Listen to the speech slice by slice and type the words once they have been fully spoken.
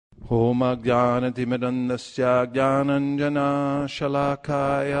Om Ajnanatimidandasya Jnananjana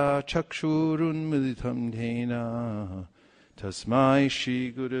Shalakaya Chakshurunmilitam Dhena Tasmai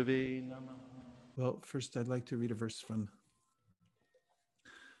Shri Gurave Namah. Well, first I'd like to read a verse from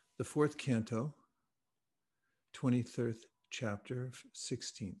the 4th canto, 23rd chapter,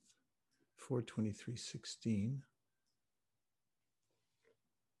 16th, 4:23:16.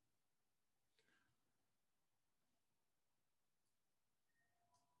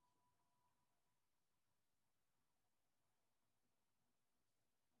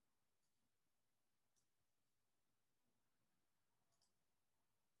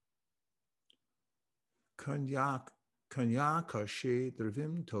 Kanyakashe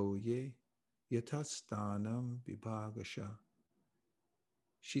drvim toye yatastanam vibhagasha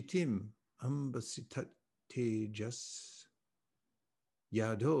shitim ambasitat tejas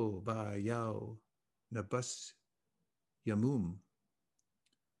yado vayao nabas yamum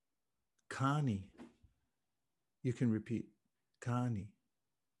kani. You can repeat kani.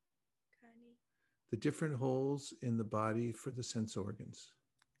 The different holes in the body for the sense organs.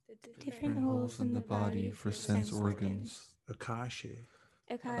 Different holes in the body for sense organs. Akashe.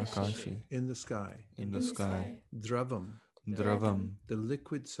 Akashi. In the sky. In the sky. Dravam. Dravam. The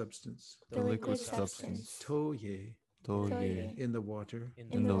liquid substance. The liquid substance. Toye. Toye. In the water.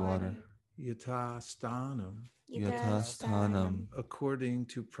 In the water. Yatastanam. Yatastanam. According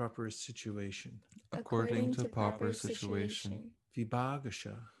to proper situation. According to proper situation.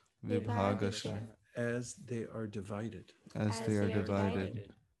 Vibhagasha. Vibhagasha. As they are divided. As they are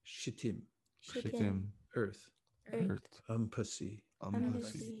divided. Shitim. Shitim. Earth. Earth. Ampasi.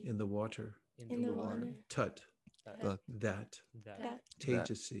 Ampasi. In the water. In the water. Tat. That.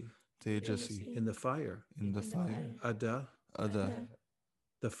 Tejasi. Tejasi. In the fire. In the fire. Ada. Ada.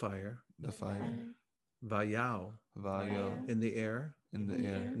 The fire. The fire. Vayao. Vayo. In the air. In the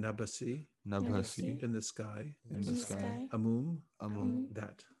air. Nabasi. Nabhasi. In the sky. In the sky. Amum. Amum.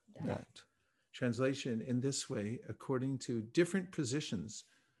 That. That. Translation: in this way, according to different positions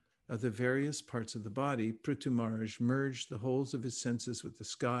of the various parts of the body, Prithu Maharaj merged the holes of his senses with the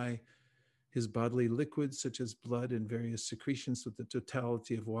sky, his bodily liquids such as blood and various secretions with the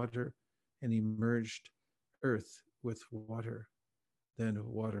totality of water, and he merged earth with water, then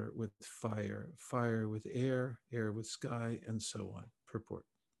water with fire, fire with air, air with sky, and so on. Purport.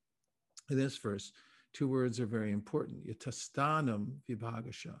 In this verse, 2 words are very important. Yatastanam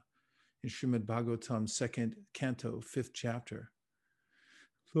vibhagasha. In Srimad Bhagavatam, 2nd canto, 5th chapter,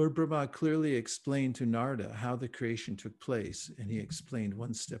 Lord Brahma clearly explained to Narada how the creation took place, and he explained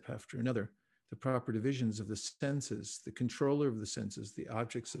one step after another the proper divisions of the senses, the controller of the senses, the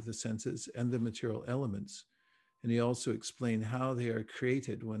objects of the senses, and the material elements. And he also explained how they are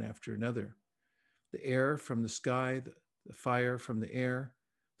created one after another. The air from the sky, the fire from the air,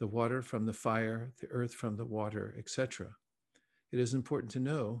 the water from the fire, the earth from the water, etc. It is important to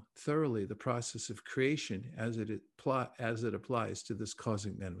know thoroughly the process of creation as it applies to this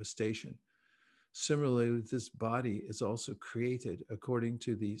cosmic manifestation. Similarly, this body is also created according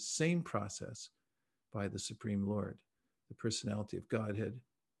to the same process by the Supreme Lord. The personality of Godhead,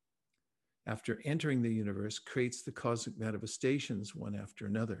 after entering the universe, creates the cosmic manifestations one after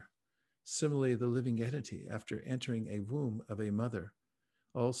another. Similarly, the living entity, after entering a womb of a mother,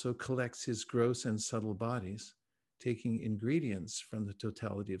 also collects his gross and subtle bodies, taking ingredients from the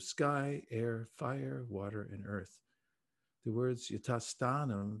totality of sky, air, fire, water, and earth. The words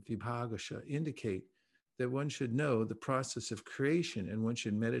yatastanam vibhagasha indicate that one should know the process of creation and one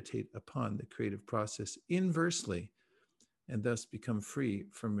should meditate upon the creative process inversely and thus become free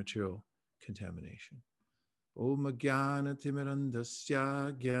from material contamination. Om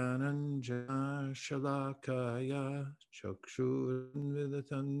Ajnanatimidandasya Jnananjana Shalakaya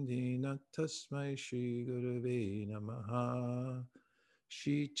Chakshurunmilitam Dhena Tasmai Shri Gurave Namaha.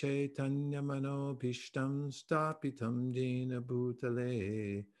 Shri Chaitanya Manobhishtam Stapitam Dena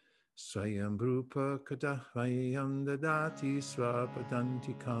Bhutale Swayam Rupa Kadahvayam Dadati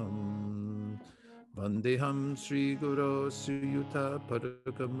Swapadantikam Vandeham Sri Guru Suyuta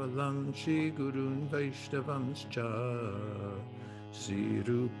Parakamalam Shri Gurun Vaishnavamscha Sri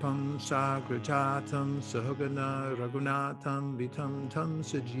Rupam Sagrajatam Sahagana Raghunatham Vitam Tam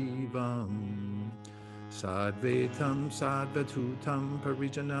Sajivam Sadvetam Sadvatutam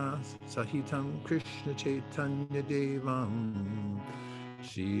Parijana Sahitam Krishna Chaitanya Devam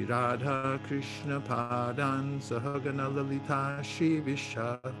Shri Radha Krishna Padan Sahagana Lalita Shri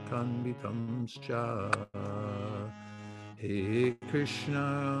Vishakhanvitamscha He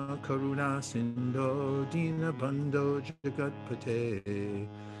Krishna Karuna Sindho Dina Bandho Jagatpate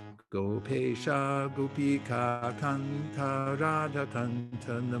Gopesha Gopika Kanta Radha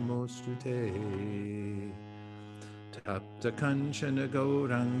Kanta Namostute Tapta Kanchana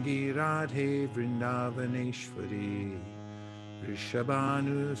Gaurangi Radhe Vrindavaneshwari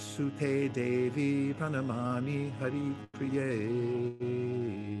Rishabhanu Sute Devi Pranamami Hari Priye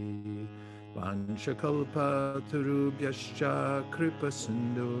Vanchakalpa Tarubhyascha Kripa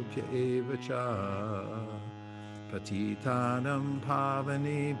Sindhubhya Evacha Patitanam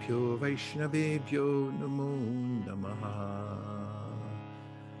Pavanebhyo Vaishnavebhyo Namo Namaha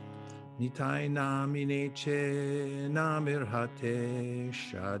Nitai Namine Che Namirhate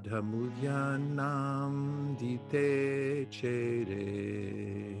Shadhamudyanam Dite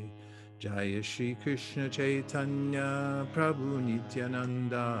Chere Jaya Shri Krishna Chaitanya Prabhu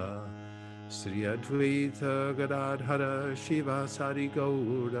Nityananda Sri Advaita Gadadhara Shiva Sari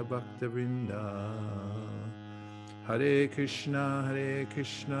Gaura Bhakta Hare Krishna,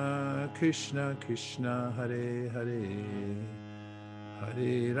 Krishna Krishna, Hare Hare,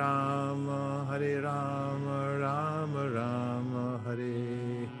 Hare Rama, Rama Rama,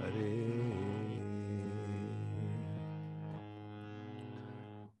 Hare Hare.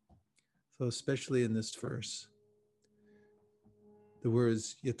 So especially in this verse, the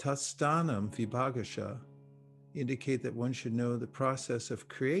words Yatastanam Vibhagasha indicate that one should know the process of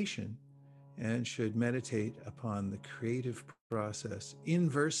creation and should meditate upon the creative process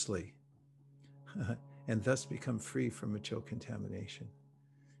inversely and thus become free from material contamination.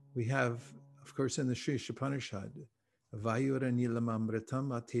 We have, of course, in the Sri Upanishad, Vayura Nilamamritam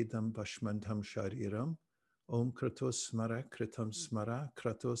Atedam Bashmantam Shariram Om Kratos Smara Kritam Smara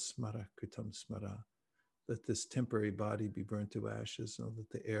Kratos Smara Kritam Smara. Let this temporary body be burnt to ashes, and let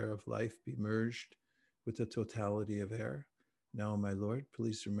the air of life be merged with the totality of air. Now, my Lord,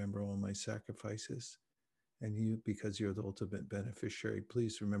 please remember all my sacrifices. And you, because you're the ultimate beneficiary,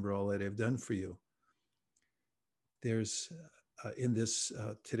 please remember all that I've done for you. There's, in this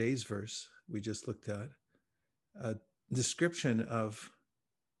today's verse we just looked at, a description of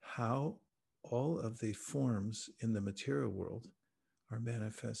how all of the forms in the material world are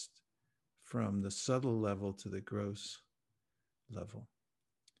manifest from the subtle level to the gross level.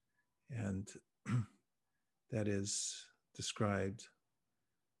 And that is described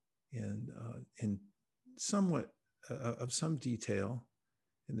in somewhat of some detail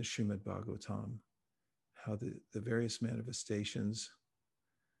in the Srimad Bhagavatam, how the various manifestations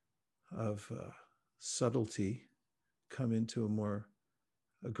of subtlety come into a more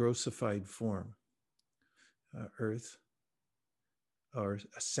grossified form. Earth, or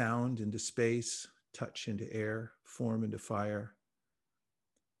a sound into space, touch into air, form into fire,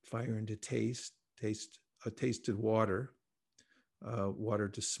 fire into taste, a taste to water, water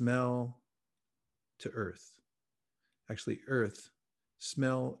to smell, to earth. Actually, earth,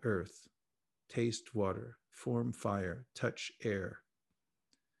 smell earth, taste water, form fire, touch air,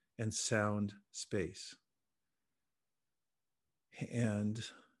 and sound space. And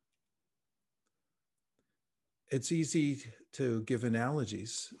it's easy to give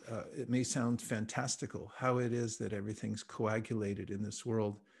analogies. It may sound fantastical how it is that everything's coagulated in this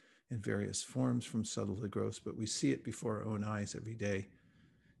world in various forms from subtle to gross, but we see it before our own eyes every day.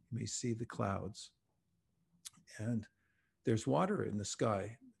 You may see the clouds, and there's water in the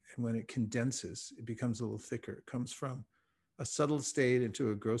sky, and when it condenses, it becomes a little thicker. It comes from a subtle state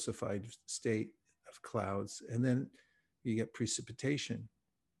into a grossified state of clouds, and then you get precipitation.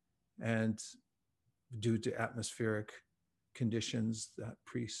 And due to atmospheric conditions, that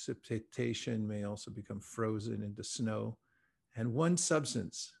precipitation may also become frozen into snow. And one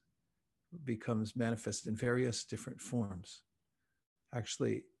substance becomes manifest in various different forms.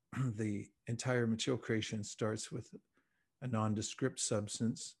 Actually, the entire material creation starts with a nondescript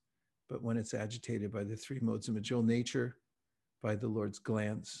substance, but when it's agitated by the three modes of material nature, by the Lord's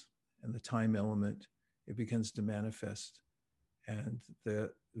glance and the time element, it begins to manifest. And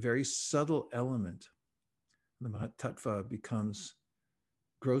the very subtle element, the Mahatattva, becomes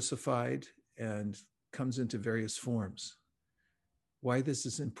grossified and comes into various forms. Why this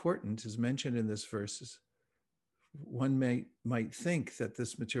is important is mentioned in this verse. One might think that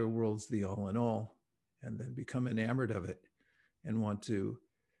this material world is the all in all, and then become enamored of it and want to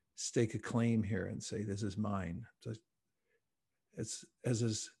stake a claim here and say, this is mine. So it's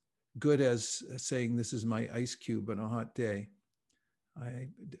as good as saying, this is my ice cube on a hot day.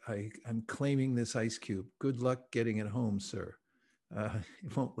 I'm claiming this ice cube. Good luck getting it home, sir.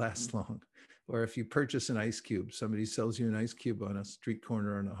 It won't last long. Or if you purchase an ice cube, somebody sells you an ice cube on a street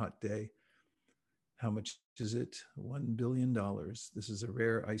corner on a hot day. How much is it? $1 billion. This is a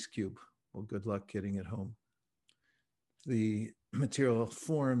rare ice cube. Well, good luck getting it home. the material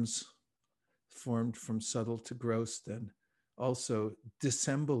forms formed from subtle to gross then also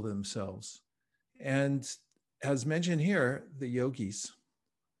dissemble themselves. And as mentioned here, the yogis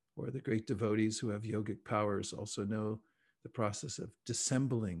or the great devotees who have yogic powers also know the process of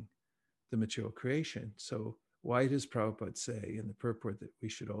dissembling the material creation. So why does Prabhupada say in the purport that we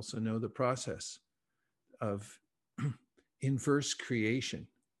should also know the process of inverse creation?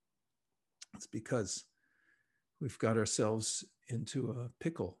 It's because we've got ourselves into a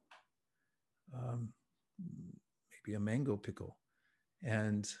pickle, maybe a mango pickle.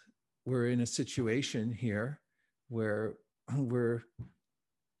 And we're in a situation here where we're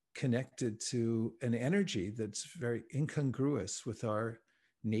connected to an energy that's very incongruous with our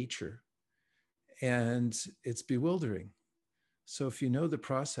nature. And it's bewildering. So if you know the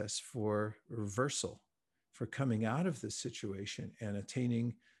process for reversal, for coming out of this situation and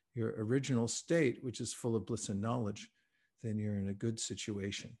attaining your original state, which is full of bliss and knowledge, then you're in a good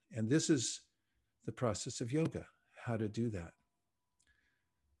situation. And this is the process of yoga, how to do that.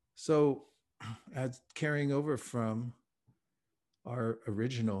 So, as carrying over from our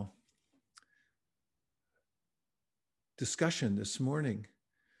original discussion this morning,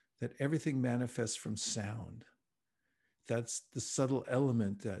 that everything manifests from sound. That's the subtle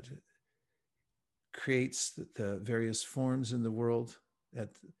element that creates the various forms in the world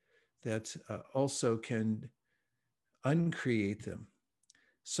that also can uncreate them.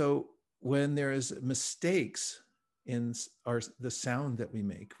 So when there is mistakes in the sound that we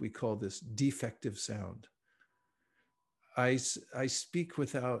make, we call this defective sound. I speak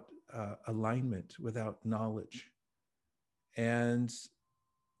without alignment, without knowledge, and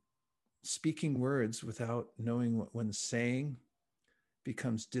speaking words without knowing what one's saying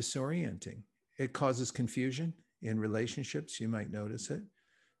becomes disorienting. It causes confusion in relationships. You might notice it.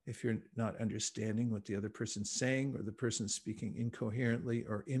 If you're not understanding what the other person's saying, or the person's speaking incoherently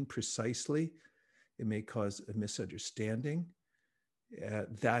or imprecisely, it may cause a misunderstanding.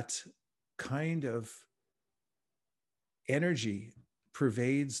 That kind of energy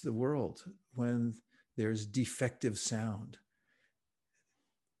pervades the world when there's defective sound.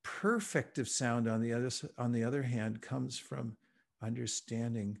 Perfective sound, on the other hand, comes from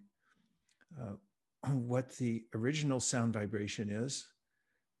understanding what the original sound vibration is,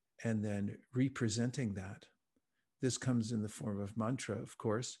 and then representing that. This comes in the form of mantra, of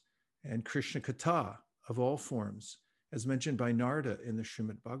course, and Krishna Katha of all forms, as mentioned by Narada in the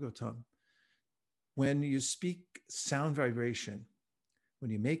Srimad Bhagavatam. When you speak sound vibration,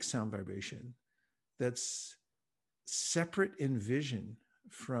 when you make sound vibration, that's separate in vision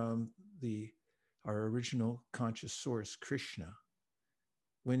from our original conscious source, Krishna.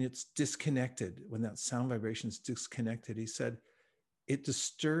 When it's disconnected, when that sound vibration is disconnected, he said, it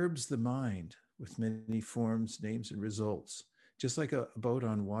disturbs the mind with many forms, names, and results, just like a boat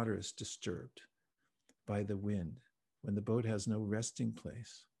on water is disturbed by the wind when the boat has no resting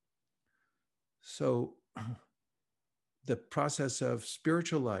place. So the process of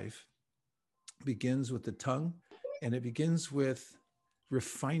spiritual life begins with the tongue, and it begins with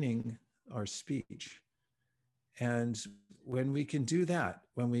refining our speech. And when we can do that,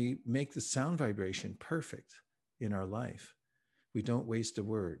 when we make the sound vibration perfect in our life, we don't waste a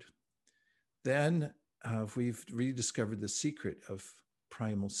word. Then we've rediscovered the secret of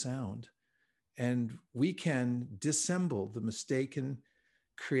primal sound, and we can dissemble the mistaken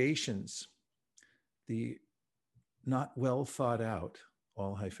creations, the not well thought out,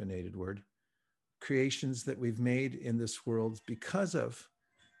 all hyphenated word, creations that we've made in this world because of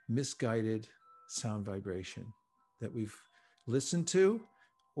misguided sound vibration that we've listened to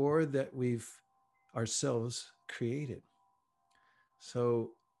or that we've ourselves created.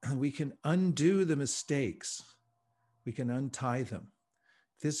 So we can undo the mistakes. We can untie them.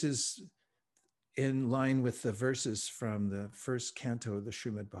 This is in line with the verses from the first canto of the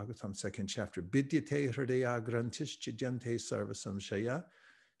Srimad Bhagavatam, second chapter. Bidyate hridaya grantish chidyante sarva samshaya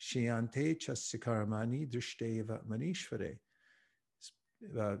shiyante chasyakaramani drishteva manishvare.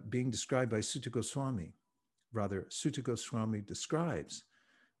 Being described by Sutta Goswami. Rather, Sutta Goswami describes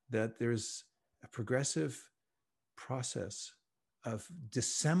that there's a progressive process of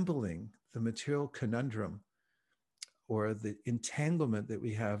dissembling the material conundrum or the entanglement that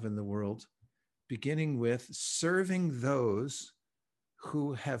we have in the world, beginning with serving those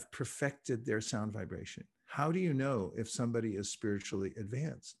who have perfected their sound vibration. How do you know if somebody is spiritually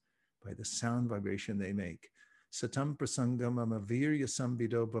advanced? By the sound vibration they make. Satam prasangam amavirya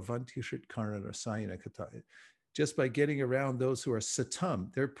sambido bhavanti shritkarna rasayana kata. Just by getting around those who are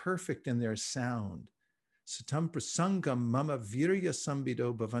satam, they're perfect in their sound. Satam prasangam mama virya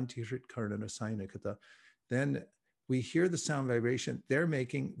sambido bhavanti shritkarna rasayana kata. Then we hear the sound vibration they're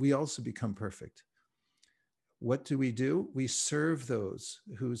making, we also become perfect. What do? We serve those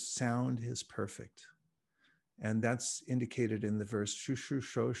whose sound is perfect. And that's indicated in the verse, Shushu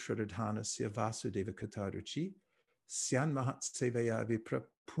Sho Shuradhana Sya Vasudeva Kataruchi, Syan Mahat Sevaya Vipra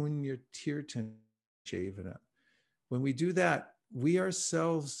Punya Tirtan Chavana. When we do that, we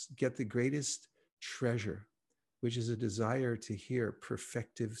ourselves get the greatest treasure, which is a desire to hear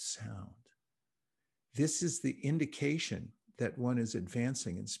perfective sound. This is the indication that one is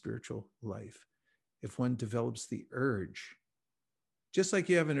advancing in spiritual life. If one develops the urge, just like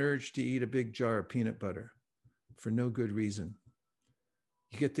you have an urge to eat a big jar of peanut butter for no good reason,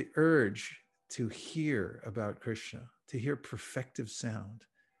 you get the urge to hear about Krishna, to hear perfective sound,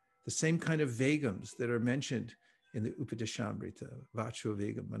 the same kind of vegams that are mentioned in the Upadeshamrita, Vacho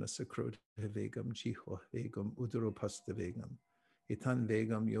Vegam, Manasakrodha Vegam, Jihva Vegam, Udaropasta Vegam, Etan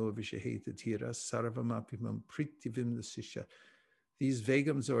Vegam, Yo Vishaheta Tira, Sarvamapimam, Pritivim Sisha. These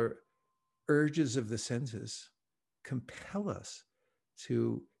vegams, or urges of the senses, compel us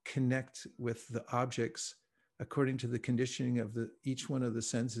to connect with the objects according to the conditioning of each one of the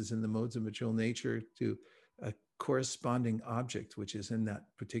senses in the modes of material nature to a corresponding object, which is in that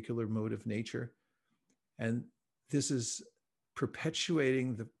particular mode of nature. And this is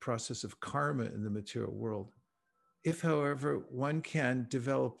perpetuating the process of karma in the material world. If, however, one can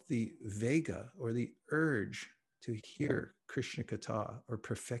develop the vega, or the urge to hear Krishna Katha, or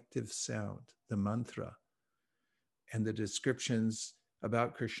perfective sound, the mantra, and the descriptions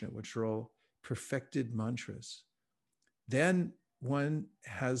about Krishna, which are all perfected mantras, then one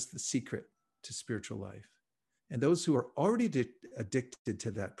has the secret to spiritual life. And those who are already addicted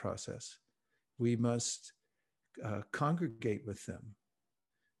to that process, we must congregate with them.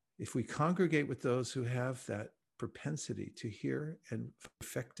 If we congregate with those who have that propensity to hear and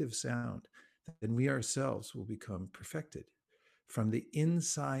perfective sound, then we ourselves will become perfected from the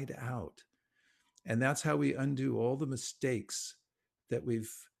inside out. And that's how we undo all the mistakes that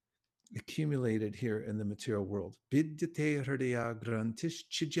we've accumulated here in the material world. Vidyate hridaya grantish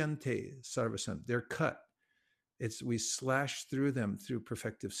chijante sarvasam. They're cut. We slash through them through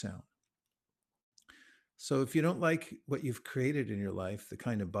perfective sound. So if you don't like what you've created in your life, the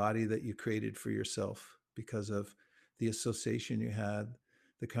kind of body that you created for yourself because of the association you had,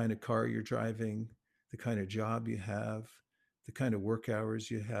 the kind of car you're driving, the kind of job you have, the kind of work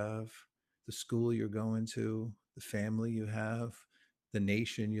hours you have, the school you're going to, the family you have, the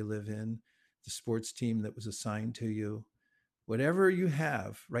nation you live in, the sports team that was assigned to you, whatever you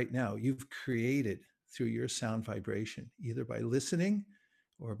have right now, you've created through your sound vibration, either by listening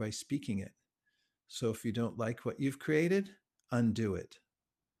or by speaking it. So if you don't like what you've created, undo it.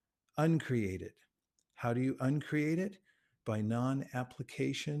 Uncreate it. How do you uncreate it? By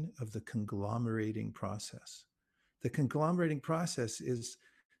non-application of the conglomerating process. The conglomerating process is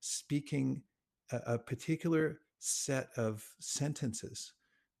speaking a particular set of sentences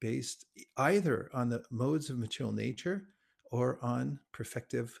based either on the modes of material nature or on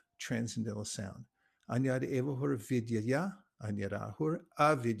perfective transcendental sound. Anyad evahur vidyaya, anyadahur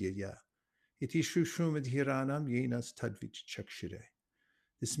avidyaya.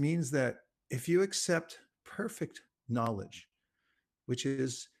 This means that if you accept perfect knowledge, which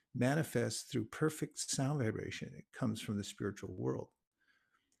is manifest through perfect sound vibration, it comes from the spiritual world,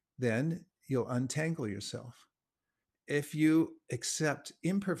 then you'll untangle yourself. If you accept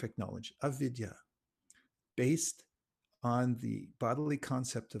imperfect knowledge, avidya, based on the bodily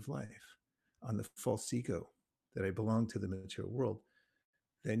concept of life, on the false ego that I belong to the material world,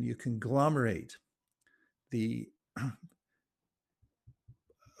 then you conglomerate the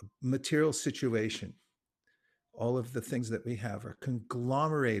material situation. All of the things that we have are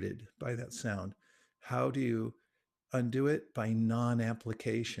conglomerated by that sound. How do you undo it? By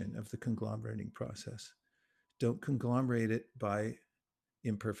non-application of the conglomerating process. Don't conglomerate it by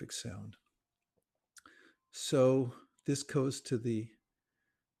imperfect sound. So this goes to the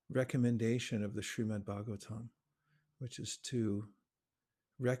recommendation of the Srimad Bhagavatam, which is to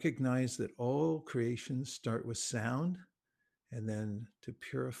recognize that all creations start with sound, and then to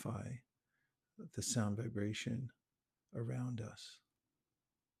purify the sound vibration around us.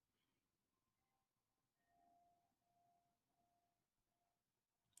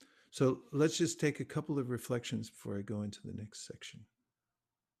 So let's just take a couple of reflections before I go into the next section.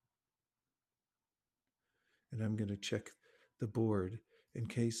 And I'm going to check the board in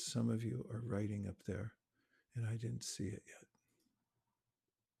case some of you are writing up there and I didn't see it yet.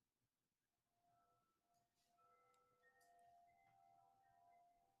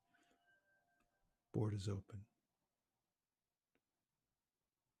 Board is open.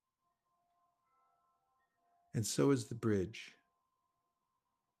 And so is the bridge.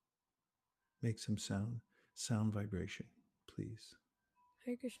 Make some sound vibration, please.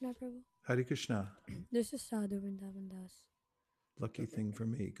 Hare Krishna, Prabhu. Hare Krishna. This is Sadhu Vrindavan Das. Lucky thing for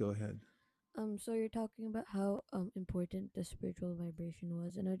me. Go ahead. So you're talking about how important the spiritual vibration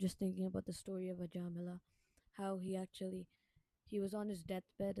was, and I was just thinking about the story of Ajamila, how he was on his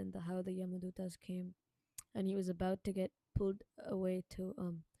deathbed, and how the Yamadutas came, and he was about to get pulled away to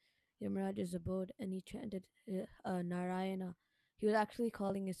Yamaraj's abode, and he chanted Narayana. He was actually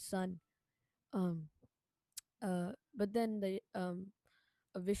calling his son. Um, but then the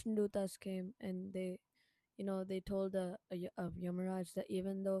Vishnudutas came, and they told Yamaraj that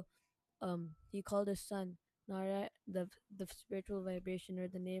even though he called his son the spiritual vibration or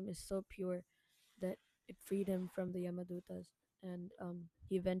the name is so pure that it freed him from the Yamadutas, and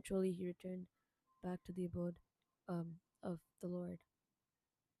he returned back to the abode of the Lord.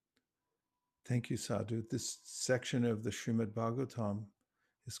 Thank you, Sadhu. This section of the Srimad Bhagavatam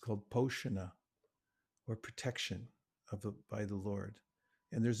is called Poshana, or protection by the Lord.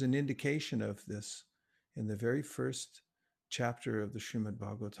 And there's an indication of this in the very first chapter of the Srimad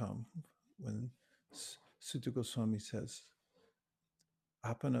Bhagavatam, when Sutta Goswami says,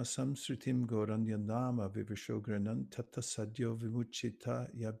 Apana samsritim goranyanama vivishogranam tata sadyo vimuchita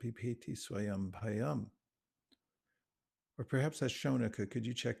yabhipeti swayam bhayam. Or perhaps that's Shonaka. Could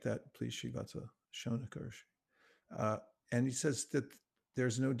you check that, please, Srivata? Shonaka. And he says that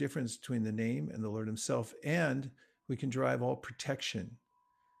there's no difference between the name and the Lord himself, and we can derive all protection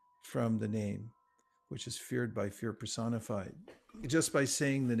from the name, which is feared by fear personified, just by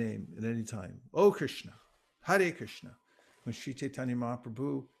saying the name at any time. Oh Krishna, Hare Krishna. When Sri Chaitanya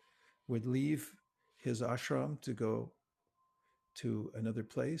Mahaprabhu would leave his ashram to go to another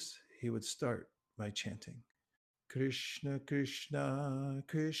place, he would start by chanting Krishna, Krishna,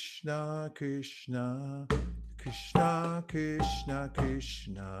 Krishna, Krishna, Krishna, Krishna,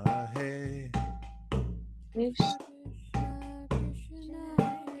 Krishna, Hey. Krishna, Krishna,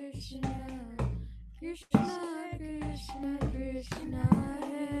 Krishna, Krishna, Krishna,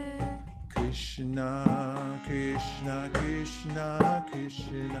 Hare. Krishna, Krishna, Krishna,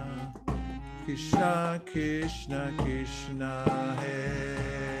 Krishna, Krishna, Krishna, Krishna,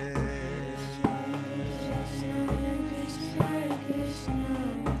 Hare.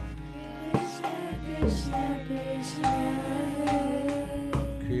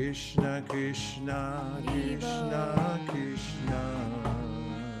 Krishna, Krishna, Krishna, Krishna,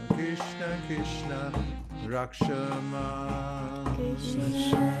 Krishna, Krishna, Rakshama. Krishna,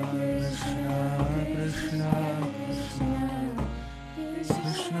 Krishna, Krishna,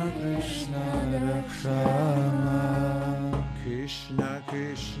 Krishna, Krishna, Rakshama. Krishna,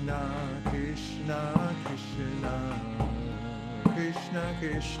 Krishna, Krishna, Krishna, Krishna,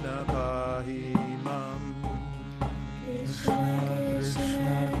 Krishna, Pahimam. Krishna,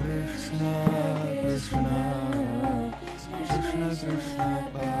 Krishna, Krishna, Krishna, Krishna, Krishna,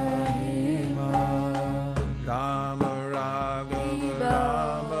 Pahima. Rama Raghava,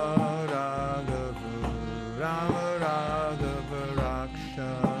 Rama Raghava, Rama Raghava,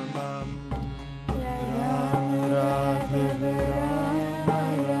 Rakshamam. Rama Raghava,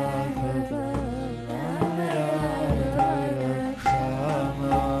 Rama Raghava, Rama Raghava,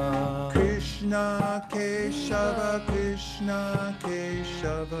 Rakshama. Krishna Keshava, Krishna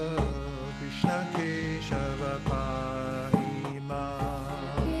Keshava, Krishna Keshava, Pahima.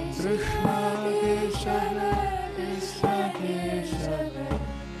 Krishna Keshava, Krishna Keshava,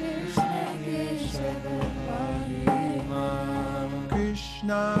 Krishna Keshava, Pahima.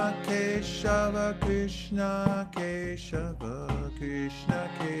 Krishna Keshava, Krishna Keshava, Krishna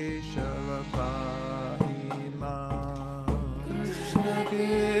Keshava, Pahima. Krishna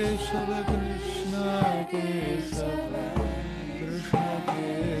Keshava, Krishna Keshava, Krishna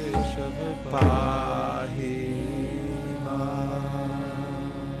Keshava, Pahima.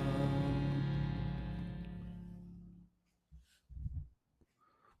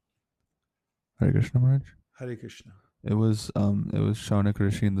 Hare Krishna Maharaj. Hare Krishna. It was Shaunak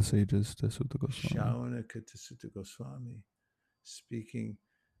Rishi and the sages to Sutta Goswami. Shaunaka to Sutta Goswami speaking,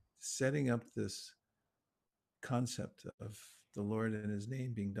 setting up this concept of the Lord and his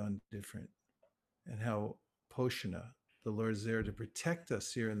name being done different, and how Poshana, the Lord is there to protect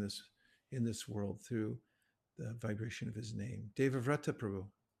us here in this world through the vibration of his name. Devavrata Prabhu.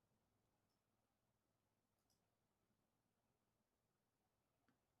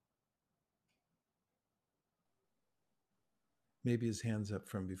 Maybe his hand's up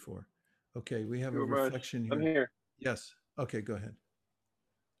from before. Okay, we have a reflection here. I'm here. Yes. Okay, go ahead.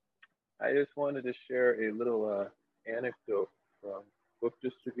 I just wanted to share a little anecdote from book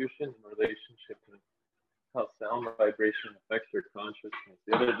distribution in relationship to how sound vibration affects your consciousness.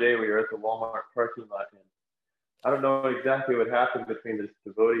 The other day we were at the Walmart parking lot, and I don't know exactly what happened between this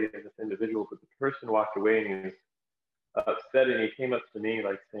devotee and this individual, but the person walked away and he was upset, and he came up to me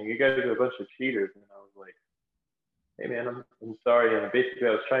like saying, "You guys are a bunch of cheaters," and I was like, "Hey man, I'm sorry." And basically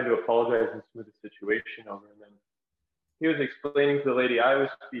I was trying to apologize and smooth the situation over, and then he was explaining to the lady I was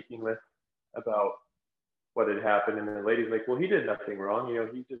speaking with about what had happened, and the lady's like, "Well, he did nothing wrong.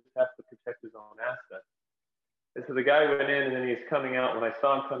 He just has to protect his own assets." And so the guy went in, and then he's coming out. When I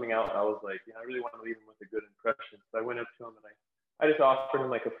saw him coming out, I was like, I really want to leave him with a good impression. So I went up to him and I just offered him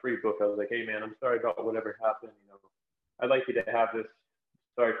like a free book. I was like, "Hey man, I'm sorry about whatever happened. I'd like you to have this.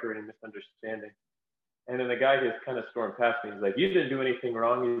 Sorry for any misunderstanding." And then the guy just kind of stormed past me. He's like, "You didn't do anything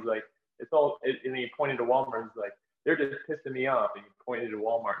wrong." He's like, and he pointed to Walmart. He's like, "They're just pissing me off." And he pointed to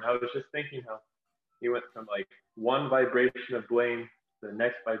Walmart. And I was just thinking how he went from like one vibration of blame to the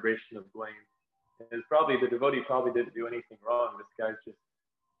next vibration of blame. And probably the devotee probably didn't do anything wrong. This guy's just,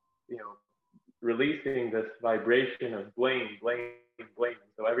 releasing this vibration of blame, blame, blame.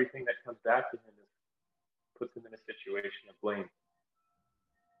 And so everything that comes back to him puts him in a situation of blame.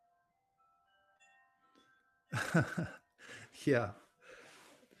 Yeah.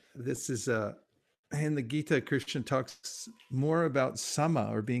 This is in the Gita, Krishna talks more about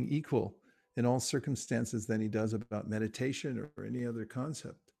sama, or being equal in all circumstances, than he does about meditation or any other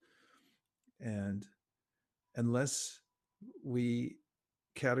concept. And unless we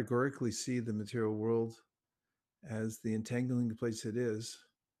categorically see the material world as the entangling place it is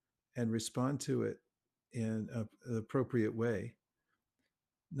and respond to it in an appropriate way,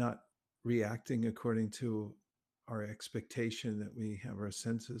 not reacting according to our expectation that we have our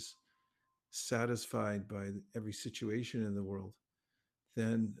senses satisfied by every situation in the world,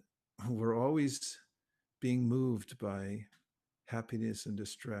 then we're always being moved by happiness and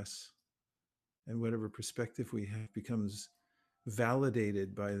distress. And whatever perspective we have becomes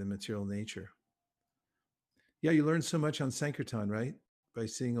validated by the material nature. Yeah, you learn so much on Sankirtan, right? By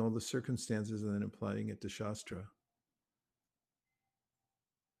seeing all the circumstances and then applying it to Shastra.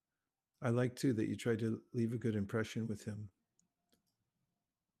 I like too that you tried to leave a good impression with him.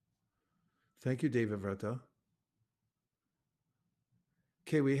 Thank you, Devavrata.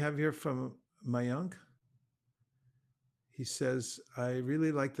 Okay, we have here from Mayank. He says, "I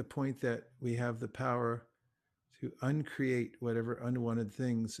really like the point that we have the power to uncreate whatever unwanted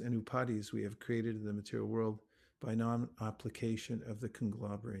things and upadis we have created in the material world by non-application of the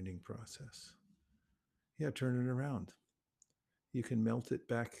conglomerating process." Yeah, turn it around. You can melt it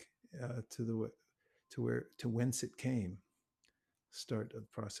back to whence it came. Start the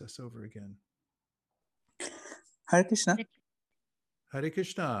process over again. Hare Krishna. Hare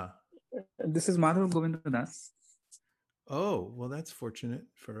Krishna. This is Madhav Govindadas. Oh, well, that's fortunate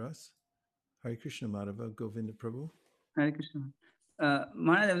for us. Hare Krishna, Madhava Govinda Prabhu. Hare Krishna.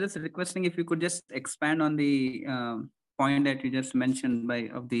 Maharaj, I was just requesting if you could just expand on the point that you just mentioned by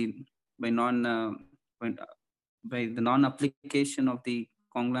the non-application of the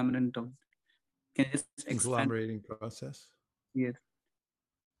conglomerate of. Can you just expand? Conglomerating process. Yes.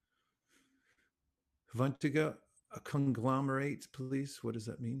 Vantiga, a conglomerate, please. What does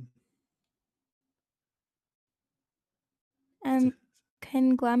that mean?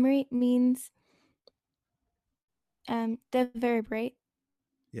 Conglomerate means the verb, right?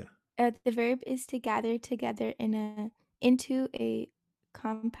 Yeah. The verb is to gather together into a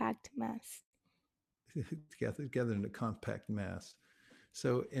compact mass. Together in a compact mass.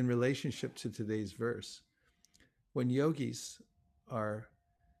 So in relationship to today's verse, when yogis are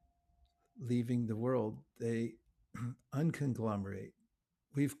leaving the world, they unconglomerate.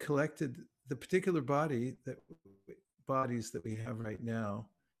 We've collected the particular bodies that we have right now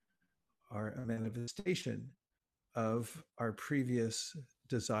are a manifestation of our previous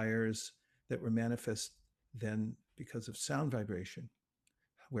desires that were manifest then because of sound vibration.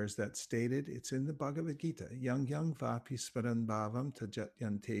 Where's that stated? It's in the Bhagavad Gita. Yang yang vapi sparan bhavam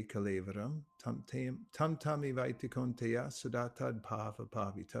tajatyante kalevaram tam tami vaitikonteya sudatad bhava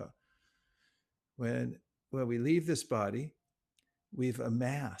bhavita. When we leave this body, we've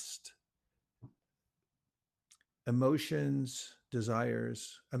amassed emotions,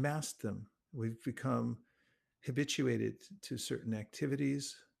 desires, amassed them. We've become habituated to certain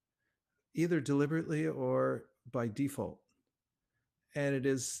activities, either deliberately or by default. And it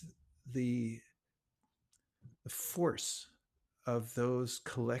is the force of those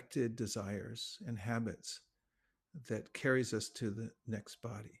collected desires and habits that carries us to the next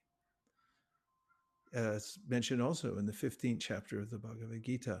body. As mentioned also in the 15th chapter of the Bhagavad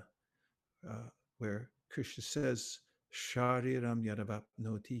Gita, where Krishna says, Shariram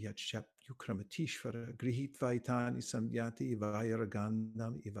yadavapnoti yachap Yukramatishvara Grihitvaitani Samyati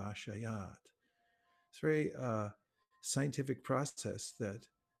Vairagandam Ivashayat. It's a very scientific process that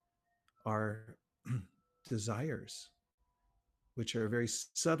our desires, which are very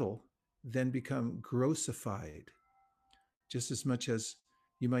subtle, then become grossified, just as much as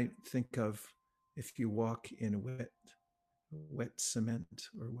you might think of if you walk in wet cement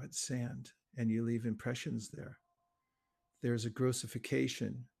or wet sand and you leave impressions there. There's a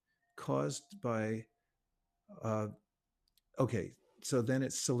grossification caused by, okay, so then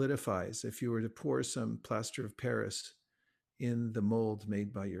it solidifies. If you were to pour some plaster of Paris in the mold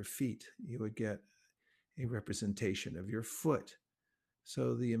made by your feet, you would get a representation of your foot.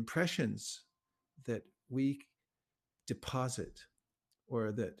 So the impressions that we deposit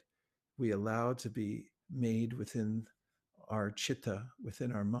or that we allow to be made within our chitta,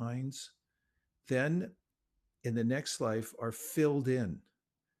 within our minds, then in the next life are filled in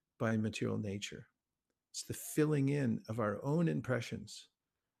by material nature. It's the filling in of our own impressions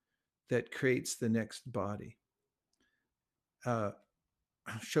that creates the next body.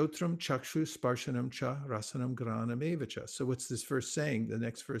 Shotram chakshu sparshanam cha rasanam granam evacha. So what's this verse saying? The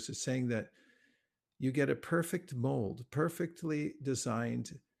next verse is saying that you get a perfect mold, perfectly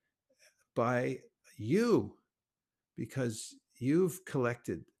designed by you, because you've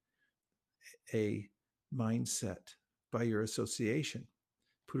collected a mindset by your association.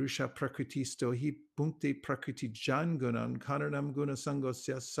 Purusha prakriti stohi punkte prakriti jan gunan karanam guna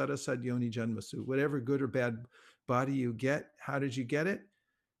sangosya sarasadyoni janmasu. Whatever good or bad body you get, how did you get it?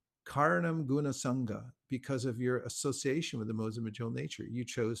 Karanam guna sangha, because of your association with the modes of material nature. You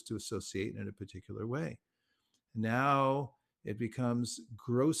chose to associate in a particular way. Now it becomes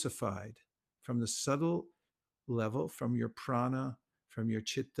grossified from the subtle level, from your prana, from your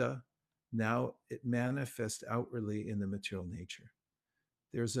chitta. Now it manifests outwardly in the material nature.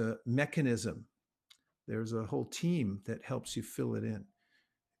 There's a mechanism, there's a whole team that helps you fill it in.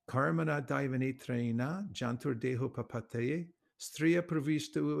 Karmana daivanetrena jantur deho papataye striya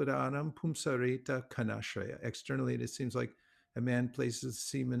pravishta uvadanam pumsareta kanashraya. Externally, it seems like a man places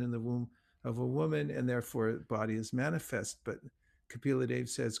semen in the womb of a woman and therefore body is manifest. But Kapila Dev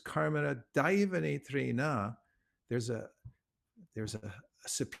says, Karmana daivanetrena, there's a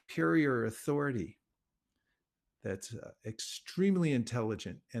superior authority that's extremely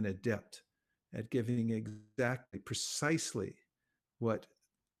intelligent and adept at giving exactly, precisely what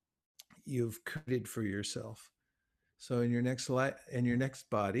you've created for yourself. So in your next life, in your next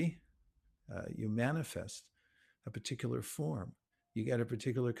body, you manifest a particular form. You get a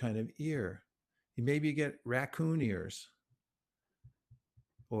particular kind of ear. Maybe you get raccoon ears,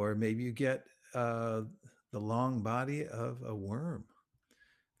 or maybe you get the long body of a worm.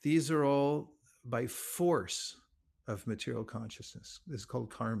 These are all by force of material consciousness. This is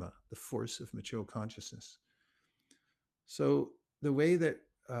called karma, the force of material consciousness. So the way that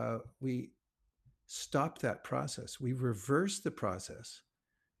we stop that process, we reverse the process,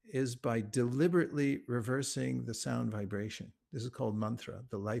 is by deliberately reversing the sound vibration. This is called mantra,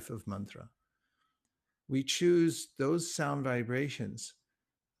 the life of mantra. We choose those sound vibrations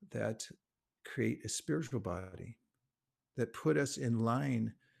that create a spiritual body, that put us in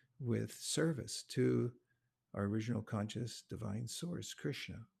line with service to our original conscious divine source,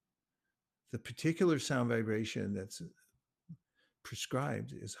 Krishna. The particular sound vibration that's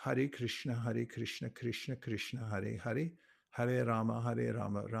prescribed is Hare Krishna, Krishna Krishna, Hare Hare, Hare Rama,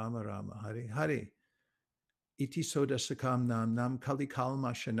 Rama Rama, Hare Hare. Iti sodasakam nam kali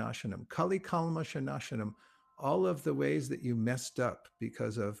kalma shanashanam. Kali kalma shanashanam, all of the ways that you messed up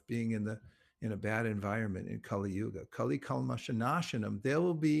because of being in a bad environment in Kali Yuga. Kali kalma shanashanam, they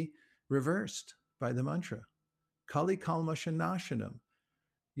will be reversed by the mantra. Kali kalma shanashanam.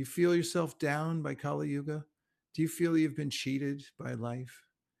 You feel yourself down by Kali Yuga? Do you feel you've been cheated by life?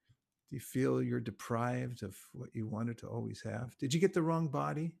 Do you feel you're deprived of what you wanted to always have? Did you get the wrong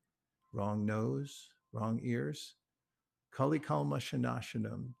body, wrong nose, wrong ears? Kali kalma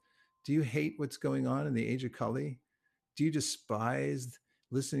shanashanam. Do you hate what's going on in the age of Kali? Do you despise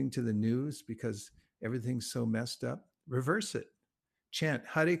listening to the news because everything's so messed up? Reverse it. Chant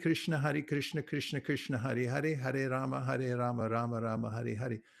Hare Krishna, Krishna Krishna, Hare Hare, Hare Rama, Rama Rama, Hare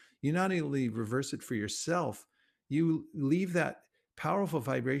Hare. You not only reverse it for yourself, you leave that powerful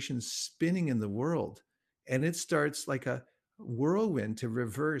vibration spinning in the world, and it starts like a whirlwind to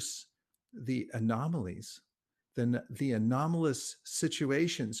reverse the anomalies, the anomalous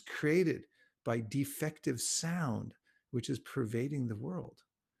situations created by defective sound, which is pervading the world.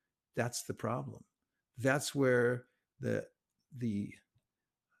 That's the problem. That's where the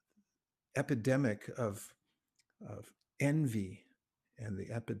epidemic of envy and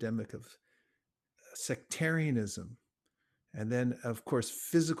the epidemic of sectarianism, and then, of course,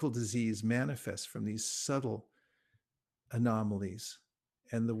 physical disease manifests from these subtle anomalies,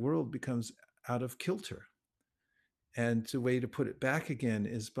 and the world becomes out of kilter. And the way to put it back again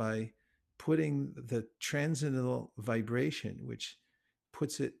is by putting the transcendental vibration, which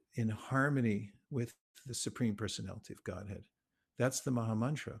puts it in harmony with the Supreme Personality of Godhead. That's the Maha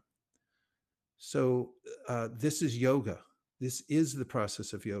Mantra. So this is yoga. This is the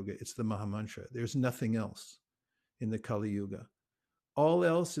process of yoga. It's the Maha Mantra. There's nothing else in the Kali Yuga. All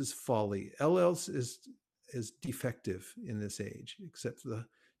else is folly. All else is defective in this age, except the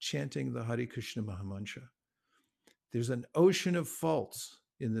chanting the Hare Krishna Maha Mantra. There's an ocean of faults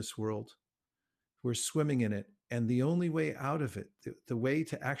in this world. We're swimming in it. And the only way out of it, the way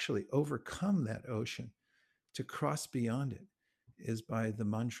to actually overcome that ocean, to cross beyond it, is by the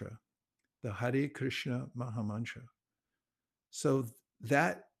mantra, the Hare Krishna Maha Mantra. So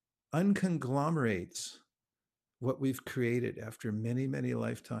that unconglomerates what we've created after many, many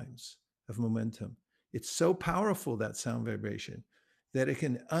lifetimes of momentum. It's so powerful, that sound vibration, that it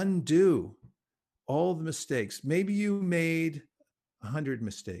can undo all the mistakes. Maybe you made 100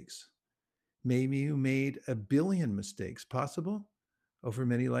 mistakes. Maybe you made 1 billion mistakes, possible over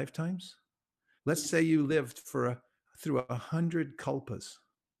many lifetimes. Let's say you lived through 100 kalpas,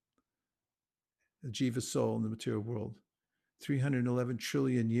 the jiva soul in the material world, 311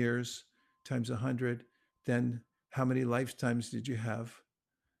 trillion years times 100. Then how many lifetimes did you have?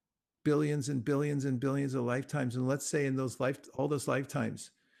 Billions and billions and billions of lifetimes. And let's say in all those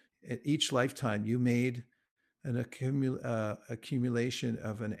lifetimes, at each lifetime, you made an accumulation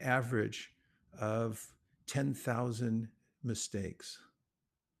of an average of 10,000 mistakes.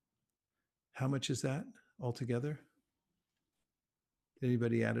 How much is that altogether? Did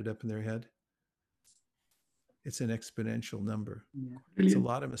anybody add it up in their head? It's an exponential number. Yeah. It's a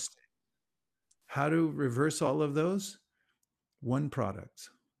lot of mistakes. How to reverse all of those? One product,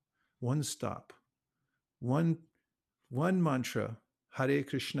 one stop, one mantra. Hare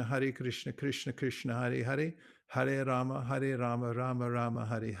Krishna, Krishna Krishna, Hare Hare, Hare Rama, Rama Rama,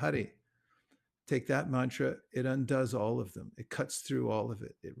 Hare Hare. Take that mantra, it undoes all of them. It cuts through all of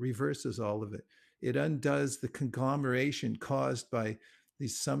it. It reverses all of it. It undoes the conglomeration caused by the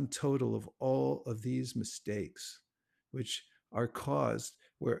sum total of all of these mistakes, which are caused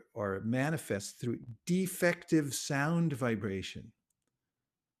or manifest through defective sound vibration.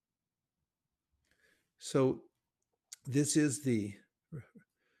 So this is the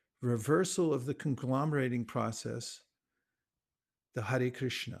reversal of the conglomerating process, the Hare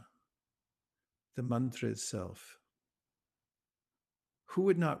Krishna, the mantra itself. Who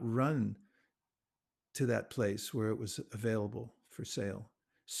would not run to that place where it was available for sale?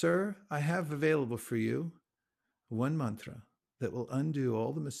 Sir, I have available for you one mantra that will undo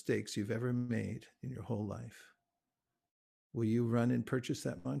all the mistakes you've ever made in your whole life. Will you run and purchase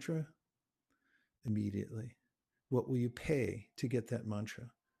that mantra? Immediately. What will you pay to get that mantra?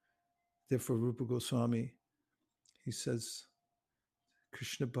 Therefore, Rupa Goswami, he says,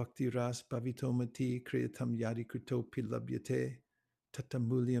 Krishna Bhakti Ras Bhavito Mati Kriyatam Yadi Krito Pilabhyate Tata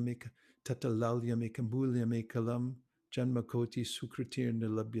Lalyameka Mulyamekalam Janmakoti Sukritir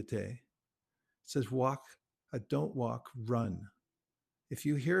Nilabhyate. It says, don't walk, run. If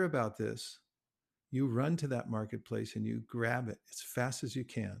you hear about this, you run to that marketplace and you grab it as fast as you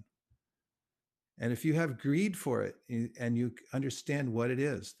can. And if you have greed for it and you understand what it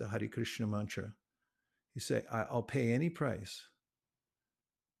is, the Hare Krishna mantra, you say, I'll pay any price.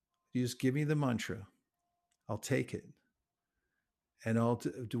 You just give me the mantra. I'll take it. And I'll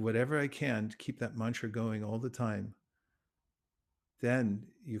do whatever I can to keep that mantra going all the time. Then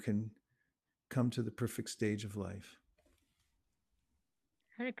you can come to the perfect stage of life.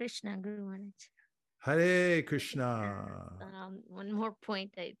 Hare Krishna, Guru Maharaj. Hare Krishna. One more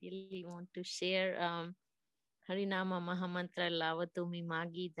point I really want to share. Harinama Mahamantra Lavatumi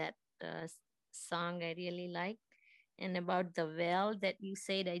Magi, that song I really like. And about the well that you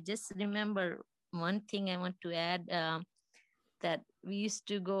said, I just remember one thing I want to add, that we used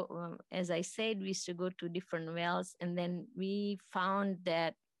to go, as I said, we used to go to different wells, and then we found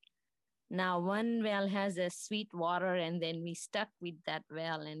that now one well has a sweet water, and then we stuck with that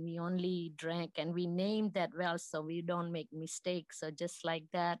well and we only drank, and we named that well so we don't make mistakes. So just like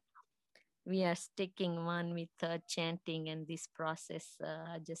that, we are sticking one with chanting, and this process,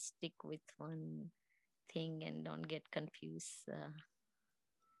 just stick with one thing and don't get confused.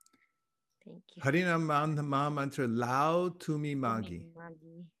 Thank you. Harinam Mahamantra Lao Tumi Magi.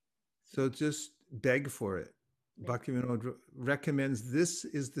 So just beg for it. Bhaktivinoda recommends this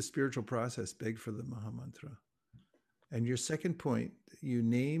is the spiritual process. Beg for the Mahamantra. And your second point, you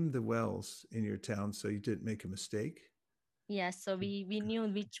name the wells in your town so you didn't make a mistake. Yeah, so we knew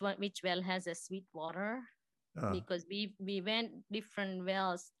which well has a sweet water, because we went different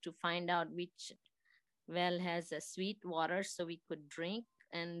wells to find out which well has a sweet water so we could drink.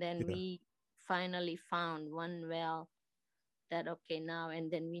 And then we finally found one well that, okay, now, and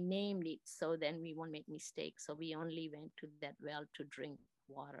then we named it so then we won't make mistakes. So we only went to that well to drink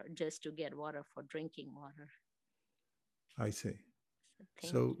water, just to get water for drinking water. I see.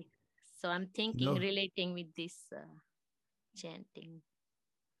 Thank you. So I'm thinking, relating with this chanting.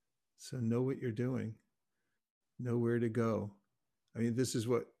 So know what you're doing, know where to go. I mean, this is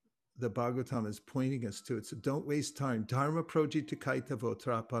what the Bhagavatam is pointing us to. It's don't waste time. Dharma projita kaitavo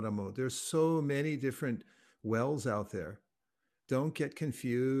traparamo. There's so many different wells out there. Don't get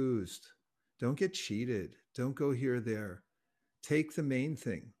confused. Don't get cheated. Don't go here or there. Take the main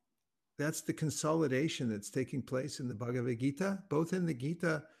thing. That's the consolidation that's taking place in the Bhagavad Gita, both in the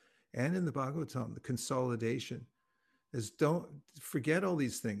Gita and in the Bhagavatam. The consolidation is don't forget all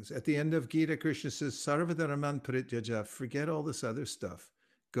these things. At the end of Gita, Krishna says, Sarvadharaman parityaja, forget all this other stuff.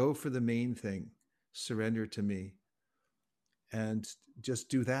 Go for the main thing. Surrender to me. And just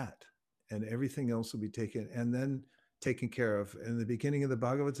do that. And everything else will be taken and then taken care of. In the beginning of the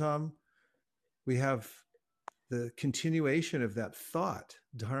Bhagavatam, we have the continuation of that thought.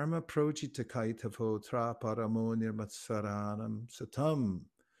 Dharma projita kaitavo tra paramo nirmatsaranam satam.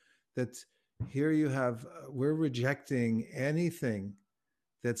 That here you have, we're rejecting anything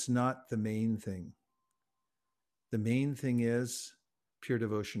that's not the main thing. The main thing is pure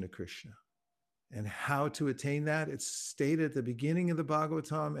devotion to Krishna. And how to attain that? It's stated at the beginning of the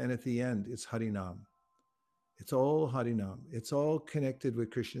Bhagavatam and at the end, it's Harinam. It's all Harinam. It's all connected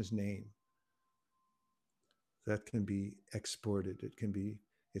with Krishna's name. That can be exported.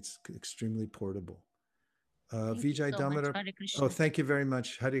 It's extremely portable. Vijay Damodar. Oh, thank you very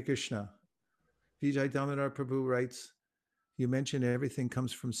much. Hare Krishna. Vijay Damodar Prabhu writes, you mentioned everything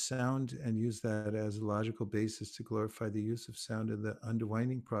comes from sound and use that as a logical basis to glorify the use of sound in the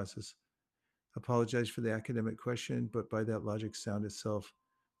unwinding process. Apologize for the academic question, but by that logic, sound itself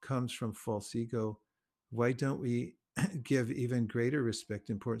comes from false ego. Why don't we give even greater respect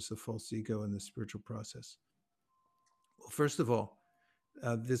and importance to false ego in the spiritual process? Well, first of all,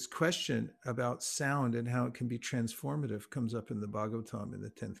 this question about sound and how it can be transformative comes up in the Bhagavatam in the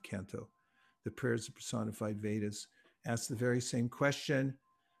 10th canto. The prayers of personified Vedas ask the very same question.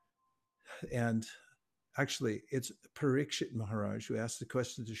 And actually, it's Parikshit Maharaj who asked the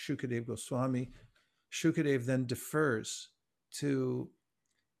question to Shukadeva Goswami. Shukadev then defers to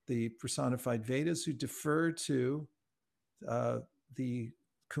the personified Vedas, who defer to the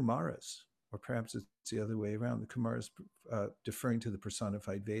Kumaras, or perhaps it's the other way around. The Kumaras deferring to the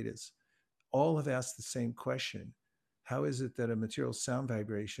personified Vedas. All have asked the same question. How is it that a material sound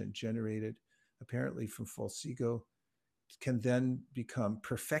vibration generated apparently from false ego can then become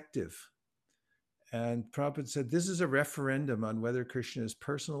perfective? And Prabhupada said, this is a referendum on whether Krishna is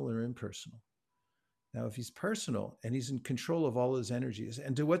personal or impersonal. Now, if he's personal and he's in control of all his energies,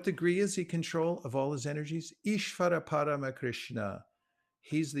 and to what degree is he control of all his energies? Ishvara Parama Krishna.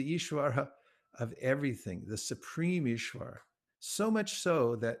 He's the Ishvara of everything, the supreme Ishvara. So much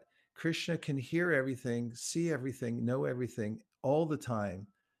so that Krishna can hear everything, see everything, know everything all the time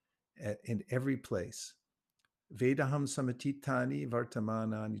in every place. Vedaham samatitani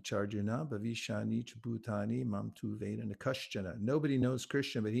vartamanani charjuna bhavishani chabhutani mamtu vedana kashtana. Nobody knows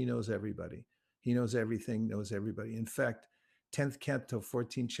Krishna, but he knows everybody. He knows everything, knows everybody. In fact, 10th canto,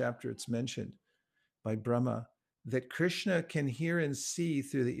 14th chapter, it's mentioned by Brahma that Krishna can hear and see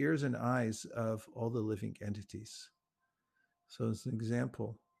through the ears and eyes of all the living entities. So as an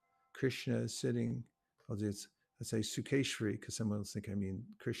example, Krishna is sitting, let's say Sukeshwari, because someone will think I mean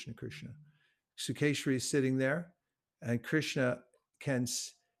Krishna. Sukeshwari is sitting there, and Krishna can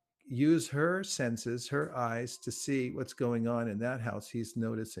use her senses, her eyes, to see what's going on in that house. He's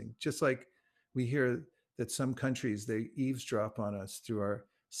noticing. Just like we hear that some countries, they eavesdrop on us through our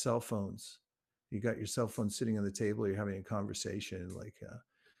cell phones. You got your cell phone sitting on the table, you're having a conversation like,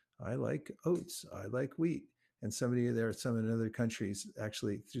 I like oats, I like wheat. And somebody there, some in other countries,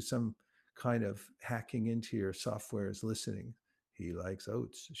 actually through some kind of hacking into your software is listening. He likes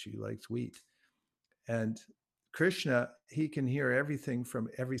oats, she likes wheat. And Krishna, he can hear everything from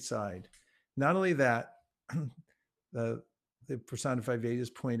every side. Not only that, the personified Vedas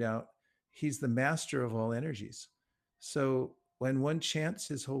point out, he's the master of all energies. So when one chants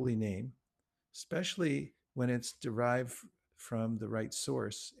his holy name, especially when it's derived from the right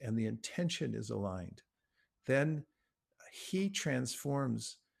source and the intention is aligned, then he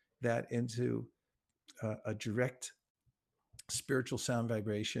transforms that into a direct spiritual sound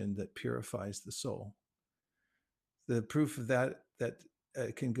vibration that purifies the soul. The proof of that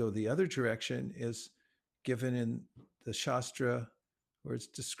can go the other direction is given in the Shastra, where it's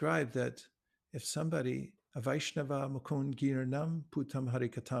described that if somebody, a Vaishnava mukund girnam putam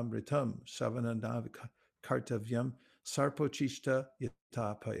harikatamritam savananda kartavyam sarpochishta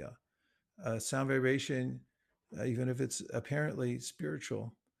yatapaya. Sound vibration, even if it's apparently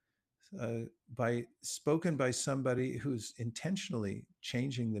spiritual, spoken by somebody who's intentionally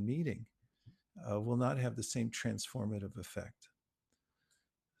changing the meaning, will not have the same transformative effect.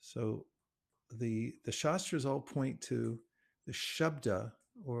 So the Shastras all point to the Shabda,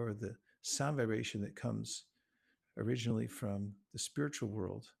 or the sound vibration that comes originally from the spiritual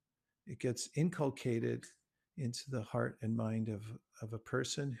world. It gets inculcated into the heart and mind of a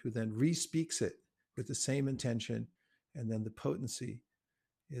person who then re-speaks it with the same intention, and then the potency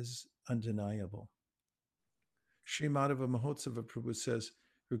is undeniable. Sri Madhava Mahotsava Prabhu says,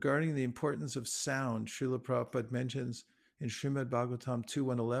 regarding the importance of sound, Srila Prabhupada mentions in Srimad Bhagavatam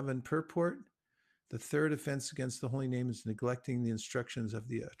 2.111 purport, the third offense against the holy name is neglecting the instructions of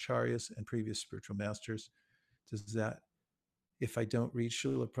the acharyas and previous spiritual masters. Does that, if I don't read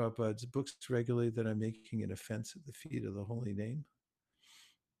Srila Prabhupada's books regularly, that I'm making an offense at the feet of the holy name?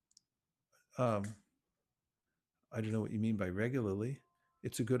 I don't know what you mean by regularly.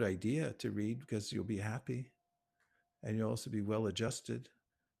 It's a good idea to read because you'll be happy, and you'll also be well adjusted,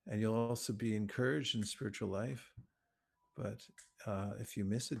 and you'll also be encouraged in spiritual life. But if you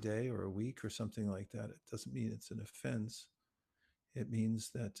miss a day or a week or something like that, it doesn't mean it's an offense. It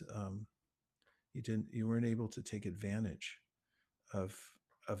means that you weren't able to take advantage of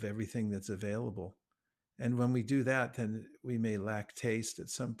everything that's available. And when we do that, then we may lack taste at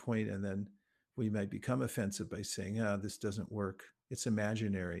some point, and then we might become offensive by saying, this doesn't work. It's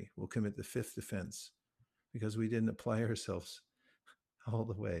imaginary. We'll commit the fifth offense because we didn't apply ourselves all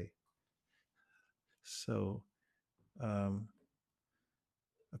the way. So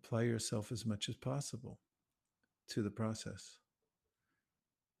apply yourself as much as possible to the process.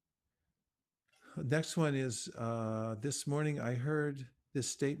 Next one is, this morning I heard this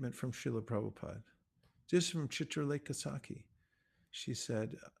statement from Srila Prabhupada, just from Chitralekha Saki. She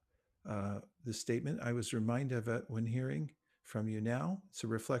said, the statement, I was reminded of it when hearing from you now. It's a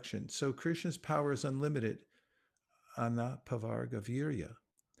reflection. So Krishna's power is unlimited, anapavarga virya.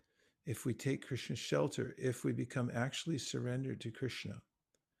 If we take Krishna's shelter, if we become actually surrendered to Krishna,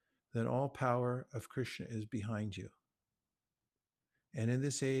 then all power of Krishna is behind you. And in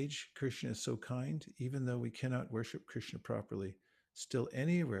this age, Krishna is so kind, even though we cannot worship Krishna properly, still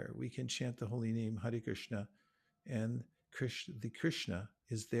anywhere we can chant the holy name Hare Krishna, and the Krishna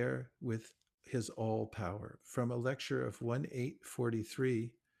is there with his all power. From a lecture of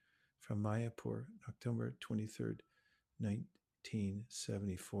 1/8/43 from Mayapur, October 23rd,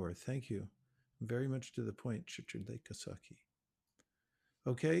 1974. Thank you. Very much to the point, Chitralekha Saki.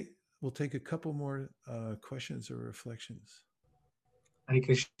 Okay, we'll take a couple more questions or reflections. Hare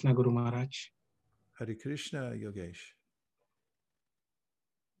Krishna, Guru Maharaj. Hare Krishna, Yogesh.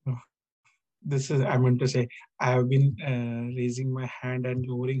 I meant to say, I have been raising my hand and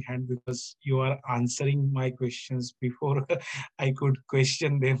lowering hand because you are answering my questions before I could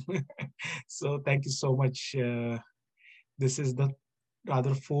question them. So thank you so much. This is the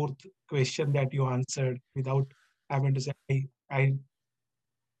rather fourth question that you answered without, I meant to say, I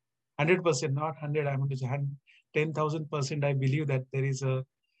 100%, not 100, I meant to say 10,000%, I believe that there is a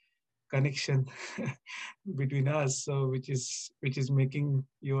connection between us, so which is making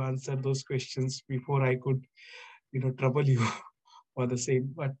you answer those questions before I could, trouble you for the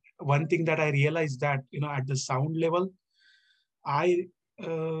same. But one thing that I realized that, at the sound level,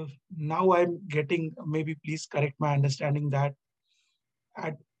 now I'm getting, maybe please correct my understanding, that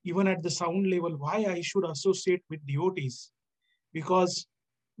even at the sound level, why I should associate with devotees, because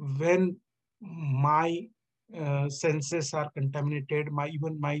when my senses are contaminated,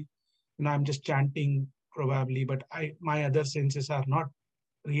 I'm just chanting probably, but my other senses are not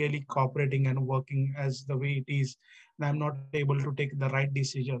really cooperating and working as the way it is, and I'm not able to take the right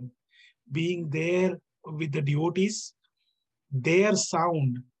decision. Being there with the devotees, their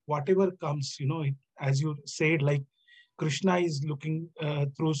sound, whatever comes, as you said, like Krishna is looking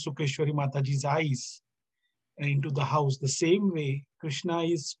through Sukeshwari Mataji's eyes into the house. The same way, Krishna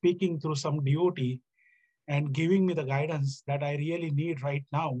is speaking through some devotee and giving me the guidance that I really need right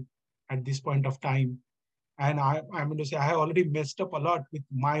now at this point of time. And I'm going to say, I have already messed up a lot with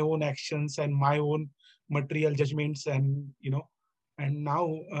my own actions and my own material judgments, and and now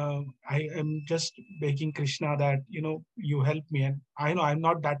I am just begging Krishna that you help me. And I know I'm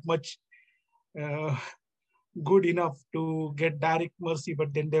not that much good enough to get direct mercy,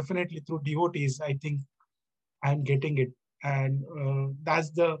 but then definitely through devotees, I think I'm getting it. And that's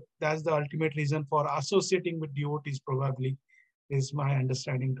the ultimate reason for associating with devotees, probably, is my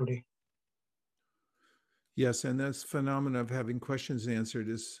understanding today. Yes, and this phenomena of having questions answered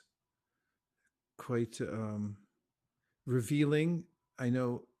is quite revealing. I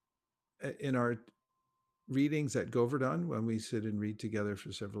know in our readings at Govardhan, when we sit and read together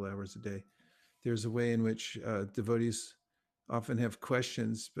for several hours a day, there's a way in which devotees often have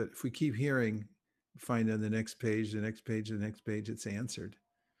questions, but if we keep hearing, find on the next page, the next page, the next page, it's answered.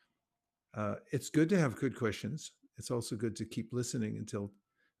 It's good to have good questions. It's also good to keep listening until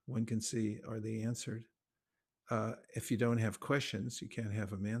one can see, are they answered? If you don't have questions, you can't have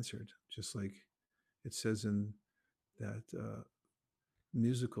them answered. Just like it says in that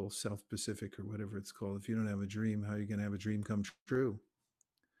musical, South Pacific or whatever it's called, if you don't have a dream, how are you going to have a dream come true?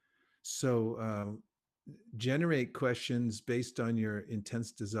 So generate questions based on your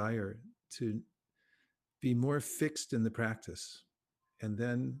intense desire to be more fixed in the practice. And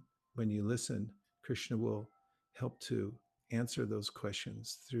then when you listen, Krishna will help to answer those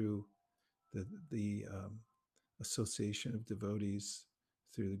questions through the association of devotees,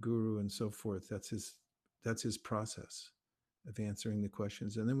 through the guru and so forth. That's his process of answering the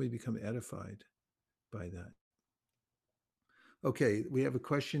questions. And then we become edified by that. Okay, we have a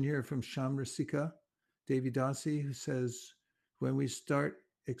question here from Shamrasika Devi Dasi, who says, when we start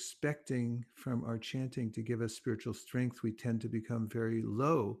expecting from our chanting to give us spiritual strength, we tend to become very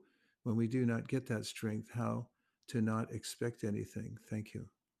low when we do not get that strength. How to not expect anything? Thank you.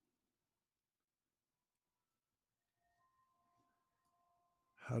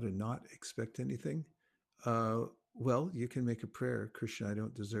 How to not expect anything? Well, you can make a prayer. Krishna, I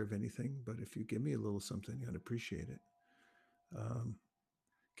don't deserve anything, but if you give me a little something, I'd appreciate it.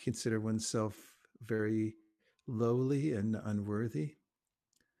 Consider oneself very lowly and unworthy,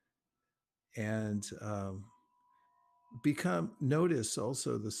 and notice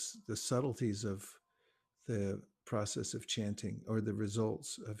also the subtleties of the process of chanting or the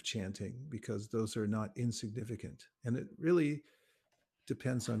results of chanting, because those are not insignificant, and it really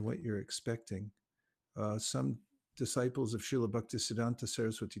depends on what you're expecting. Some disciples of Srila Bhaktisiddhanta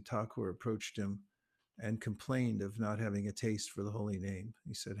Saraswati Thakur approached him and complained of not having a taste for the holy name.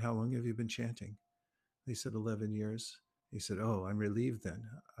 He said, how long have you been chanting? They said, 11 years. He said, oh, I'm relieved then.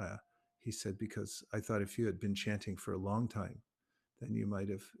 He said, because I thought if you had been chanting for a long time, then you might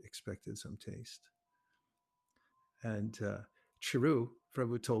have expected some taste. And Chiru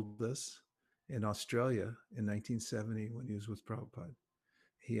Prabhu told us in Australia in 1970 when he was with Prabhupada,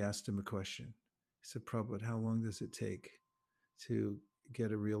 he asked him a question. He said, Prabhupada, how long does it take to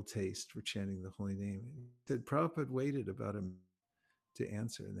get a real taste for chanting the holy name? He said, Prabhupada waited about a minute to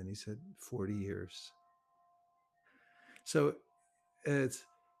answer. And then he said, 40 years. So it's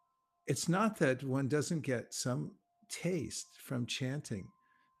not that one doesn't get some taste from chanting,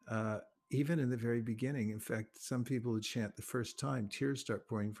 even in the very beginning. In fact, some people who chant the first time, tears start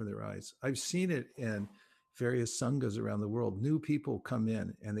pouring from their eyes. I've seen it in various sanghas around the world. New people come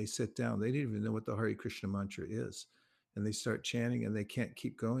in and they sit down. They didn't even know what the Hare Krishna mantra is. And they start chanting and they can't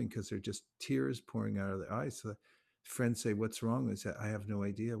keep going because they're just tears pouring out of their eyes. So friends say, what's wrong? I say, I have no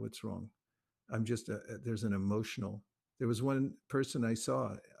idea what's wrong. I'm just, there's an emotional. There was one person I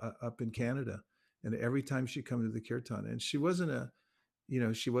saw up in Canada, and every time she'd come to the kirtan, and she wasn't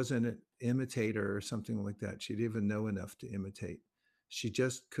she wasn't an imitator or something like that. She didn't even know enough to imitate. She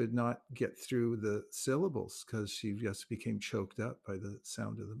just could not get through the syllables because she just became choked up by the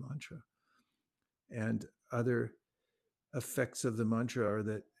sound of the mantra. And other effects of the mantra are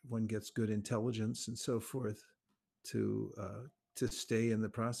that one gets good intelligence and so forth to stay in the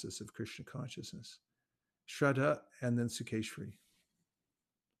process of Krishna consciousness. Shraddha and then Sukeshwari.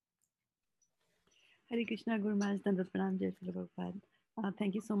 Hare Krishna, Guru Maharaj, Dandavat Pranam, Jai Srila Prabhupada.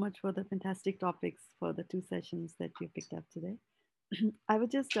 Thank you so much for the fantastic topics for the 2 sessions that you picked up today. I was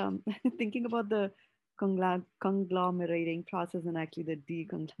just thinking about the conglomerating process and actually the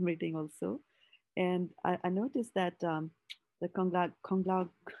deconglomerating also. And I noticed that the I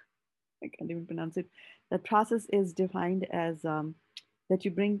can't even pronounce it. The process is defined as that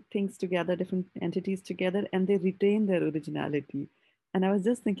you bring things together, different entities together, and they retain their originality. And I was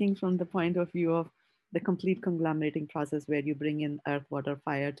just thinking from the point of view of the complete conglomerating process where you bring in earth, water,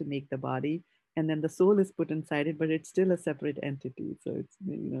 fire to make the body, and then the soul is put inside it, but it's still a separate entity. So it's,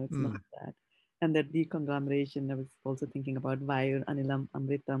 it's not that. And that deconglomeration, I was also thinking about Vayur, Anilam,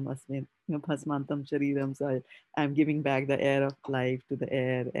 Amritam, Asmin, Bhasmantam, Shariram. So I'm giving back the air of life to the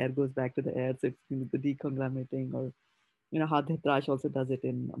air goes back to the air. So it's the deconglomerating, or how Dhritarashtra also does it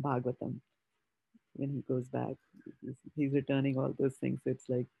in Bhagavatam. when he goes back. He's returning all those things. So it's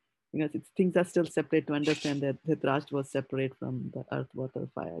like, things are still separate to understand that Dhritarashtra was separate from the earth, water,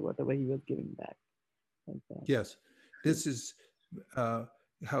 fire, whatever he was giving back. Like that. Yes, this is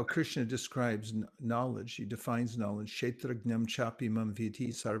how Krishna describes knowledge. He defines knowledge. Kshetragnam chapi mam vidhi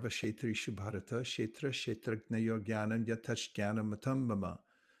sarva kshetrishu bharata kshetra kshetragnayo jnanam yatash jnanam matam mama.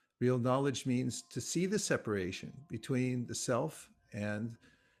 Real knowledge means to see the separation between the self and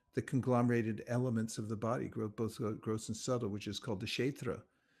the conglomerated elements of the body, both gross and subtle, which is called the kshetra.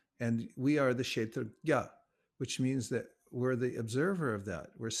 And we are the kshetragya, which means that we're the observer of that.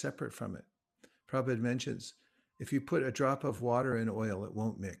 We're separate from it. Prabhupada mentions, if you put a drop of water in oil, it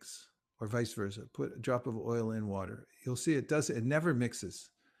won't mix, or vice versa. Put a drop of oil in water. You'll see it never mixes.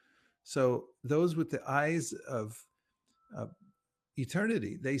 So those with the eyes of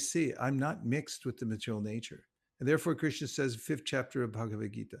eternity, they see, I'm not mixed with the material nature. And therefore, Krishna says, 5th chapter of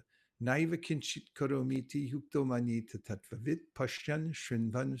Bhagavad Gita, Naiva kinchit karomiti yukto manita tatvavit pashyan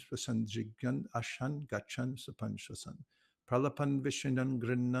shrinvan svasanjigyan ashan gachan sapanchasan. Pralapan vishanan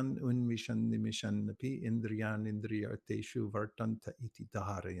grinnan unvishan nimishan napi indriyan indriyarteshu vartanta iti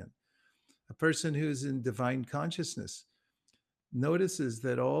daharayan. A person who's in divine consciousness notices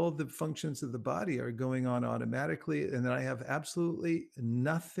that all the functions of the body are going on automatically and that I have absolutely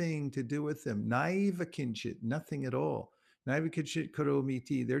nothing to do with them. Naiva kinchit, nothing at all. Naiva kinchit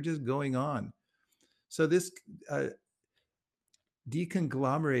karomiti, they're just going on. So this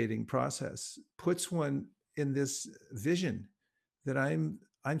deconglomerating process puts one in this vision that I'm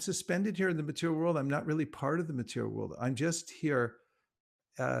suspended here in the material world. I'm not really part of the material world. I'm just here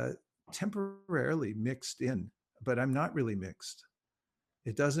temporarily mixed in, but I'm not really mixed.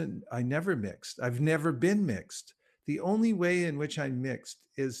 I never mixed. I've never been mixed. The only way in which I'm mixed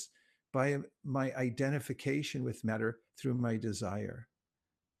is by my identification with matter through my desire.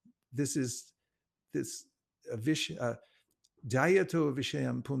 This is this Jayato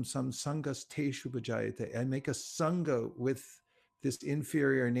vishayam pumsam sangas teshu bhajayate. I make a sangha with this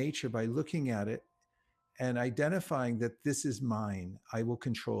inferior nature by looking at it and identifying that this is mine. I will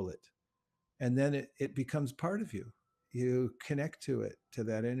control it. And then it becomes part of you. You connect to it, to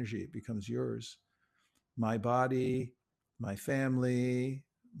that energy. It becomes yours. My body, my family,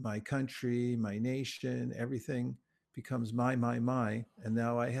 my country, my nation, everything becomes my. And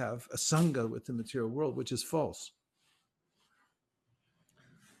now I have a sangha with the material world, which is false.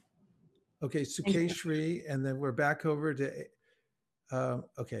 Okay, Sukeshri, and then we're back over to,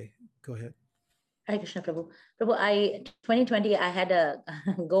 okay, go ahead. Hare Krishna, Prabhu. Prabhu, 2020, I had a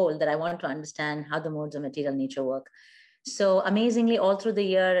goal that I want to understand how the modes of material nature work. So amazingly, all through the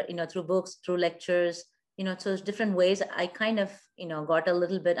year, through books, through lectures, so different ways, I kind of, got a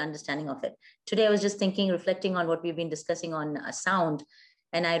little bit understanding of it. Today, I was just reflecting on what we've been discussing on sound.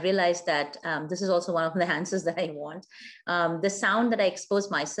 And I realized that this is also one of the answers that I want. The sound that I expose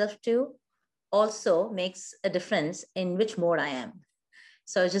myself to also makes a difference in which mode I am.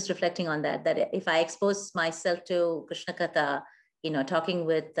 So I was just reflecting on that if I expose myself to Krishna Katha, talking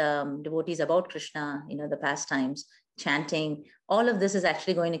with devotees about Krishna, the pastimes, chanting, all of this is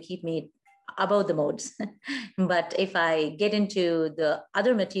actually going to keep me above the modes. But if I get into the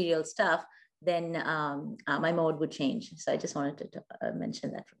other material stuff, then my mode would change. So I just wanted to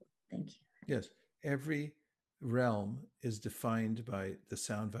mention that. Thank you. Yes, every realm is defined by the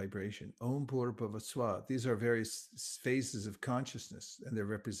sound vibration. Om Purabhava Swa. These are various phases of consciousness, and they're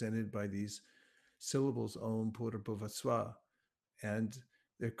represented by these syllables, Om Purabhava Swa, and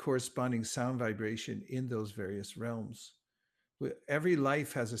their corresponding sound vibration in those various realms. Every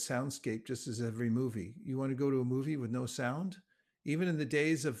life has a soundscape, just as every movie. You want to go to a movie with no sound? Even in the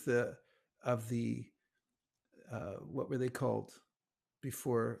days of the what were they called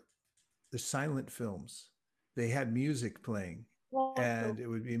before the silent films? They had music playing, and it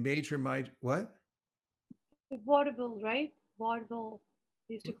would be major. What? Vaudeville, right? Vaudeville.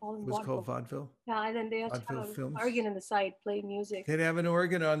 They used to call them. It was called vaudeville. Yeah, and then they had to have an organ on the side playing music. They'd have an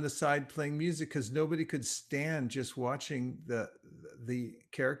organ on the side playing music because nobody could stand just watching the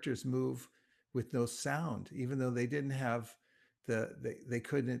characters move with no sound, even though they didn't have they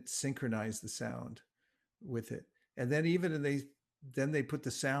couldn't synchronize the sound with it. And then they put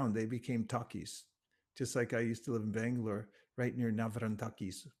the sound. They became talkies. Just like I used to live in Bangalore, right near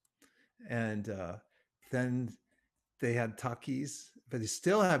Navarantakis. And then they had talkies, but they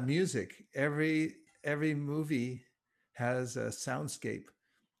still have music. Every movie has a soundscape,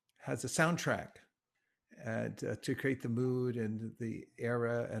 has a soundtrack, and to create the mood and the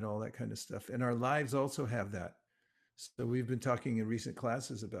era and all that kind of stuff. And our lives also have that. So we've been talking in recent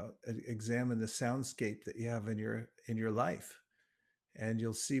classes about examine the soundscape that you have in your life. and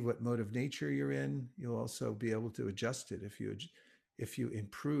you'll see what mode of nature you're in. You'll also be able to adjust it if you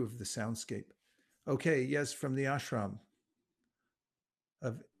improve the soundscape. Okay, yes, from the ashram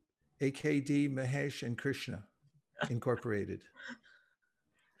of AKD, Mahesh, and Krishna Incorporated.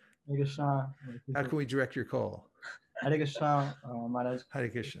 Hare Krishna. How can we direct your call? Hare Krishna, Maharaj. Hare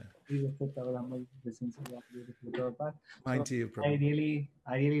Krishna. Please accept our humble blessings of your Prabhupada. Mine to you, I Prabhupada.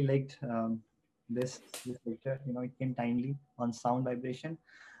 really liked this lecture. It came timely on sound vibration.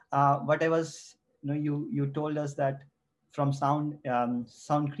 What I was, you told us that from sound,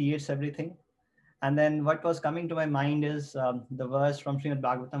 sound creates everything. And then what was coming to my mind is the verse from Srimad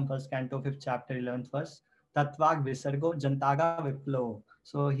Bhagavatam, 1st Canto, 5th chapter, 11th verse. Tatvag Visargo Jantaga Viplo.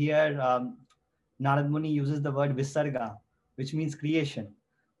 So here Narad Muni uses the word Visarga, which means creation.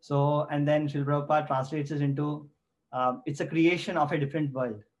 So, and then Srila Prabhupada translates it into, it's a creation of a different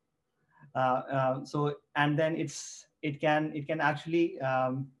world. So, and then it can actually,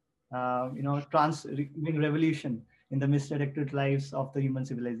 bring revolution in the misdirected lives of the human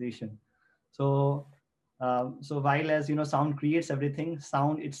civilization. So, so while as sound creates everything,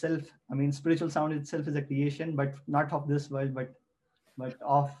 sound itself, spiritual sound itself is a creation, but not of this world, but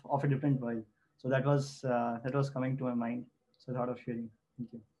of a different world. So that was coming to my mind. So I thought of sharing.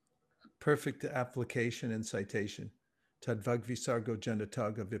 Thank you. Perfect application and citation. Tadvag visargo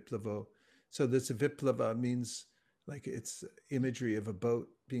janataga viplavo. So this viplava means like it's imagery of a boat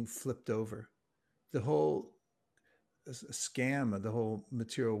being flipped over. The whole scam of the whole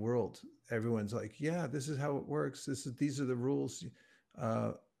material world. Everyone's like, yeah, this is how it works. These are the rules.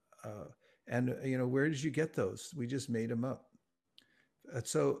 And where did you get those? We just made them up.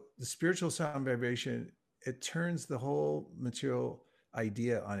 So the spiritual sound vibration, it turns the whole material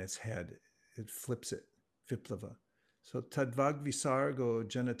idea on its head. It flips it, viplava. So tadvag visargo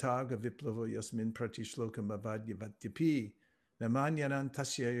janataga viplavo yasmin pratishlokam avadya vatyapi namanyanan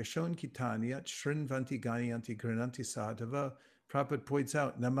tasya yashon kitanyat shrinvanti ganyanti grananti sadhava. Prabhupada points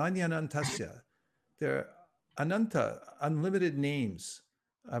out namanyanan tasya. There are ananta, unlimited names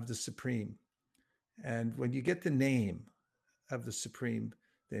of the Supreme. And when you get the name of the Supreme,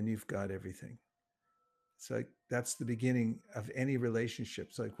 then you've got everything. So that's the beginning of any relationship.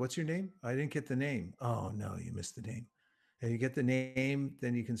 It's like, what's your name? I didn't get the name. Oh no, you missed the name. And you get the name,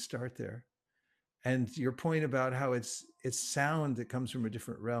 then you can start there. And your point about how it's sound that comes from a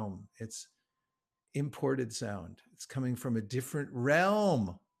different realm. It's imported sound. It's coming from a different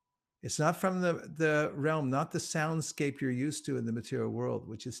realm. It's not from the realm, not the soundscape you're used to in the material world,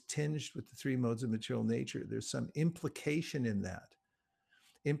 which is tinged with the three modes of material nature. There's some implication in that,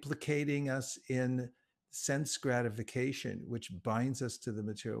 implicating us in sense gratification, which binds us to the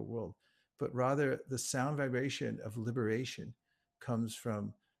material world. But rather, the sound vibration of liberation comes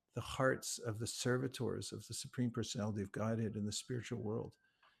from the hearts of the servitors of the Supreme Personality of Godhead in the spiritual world.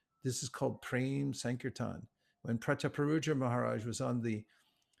 This is called Prem Sankirtan. When Prataparudra Maharaj was on the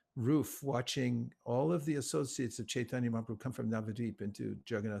roof watching all of the associates of Chaitanya Mahaprabhu come from Navadvip into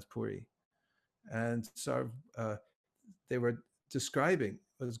Jagannath Puri, and so they were describing,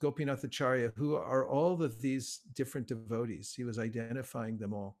 as Gopinath Acharya, who are all of these different devotees. He was identifying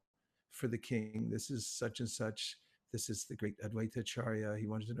them all for the king. This is such and such. This is the great Advaita Acharya. He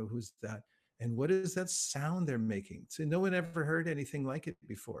wanted to know who's that. And what is that sound they're making? So no one ever heard anything like it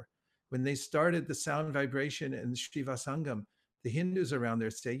before. When they started the sound vibration in Srivasangam, the Hindus around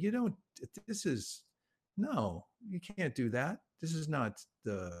there say, no, you can't do that. This is not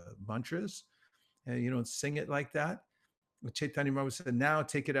the mantras. And you don't sing it like that. Chaitanya Mahaprabhu said, now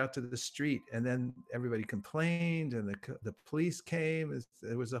take it out to the street. And then everybody complained and the police came.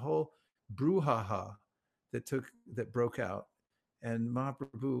 There was a whole brouhaha that broke out. And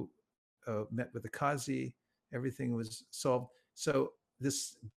Mahaprabhu met with the Qazi. Everything was solved. So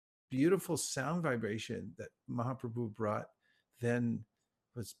this beautiful sound vibration that Mahaprabhu brought then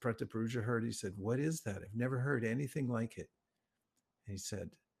was Prataparudra heard. He said, what is that? I've never heard anything like it. And he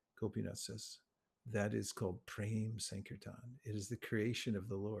said, Gopinath says, that is called Prem Sankirtan. It is the creation of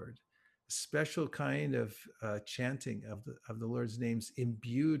the Lord, a special kind of chanting of the Lord's names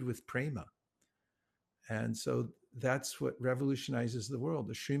imbued with prema. And so that's what revolutionizes the world.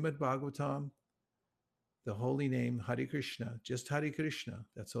 The Srimad Bhagavatam, the holy name Hare Krishna, just Hare Krishna.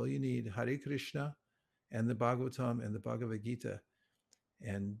 That's all you need. Hare Krishna and the Bhagavatam and the Bhagavad Gita.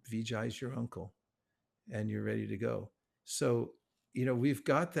 And Vijay is your uncle. And you're ready to go. So, we've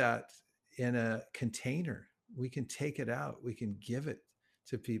got that in a container. We can take it out. We can give it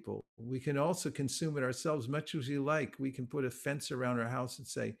to people. We can also consume it ourselves much as we like. We can put a fence around our house and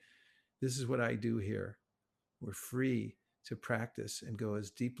say, this is what I do here. We're free to practice and go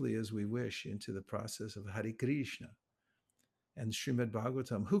as deeply as we wish into the process of Hare Krishna. and Srimad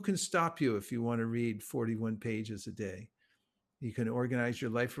Bhagavatam. Who can stop you if you want to read 41 pages a day? You can organize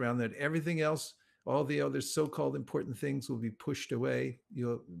your life around that. Everything else, all the other so-called important things will be pushed away.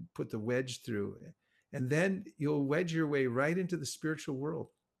 You'll put the wedge through, and then you'll wedge your way right into the spiritual world.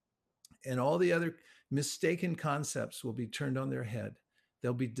 And all the other mistaken concepts will be turned on their head.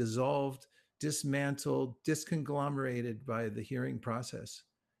 They'll be dissolved, dismantled, disconglomerated by the hearing process.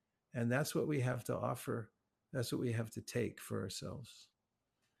 And that's what we have to offer. That's what we have to take for ourselves.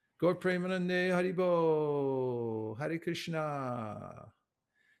 Gaur Premanande Haribo, Hare Krishna.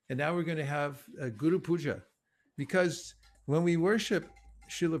 And now we're going to have a Guru Puja, because when we worship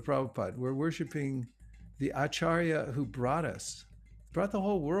Srila Prabhupada, we're worshiping the Acharya who brought the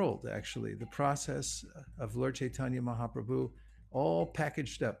whole world, actually, the process of Lord Chaitanya Mahaprabhu, all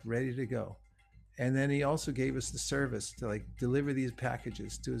packaged up, ready to go. And then he also gave us the service to like deliver these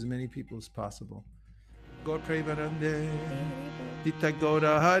packages to as many people as possible. Gaur Premanande, Tita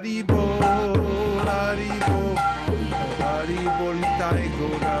Gaura Haribo, Haribo, Haribo, Nitai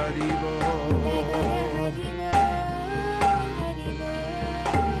Gaura Haribo.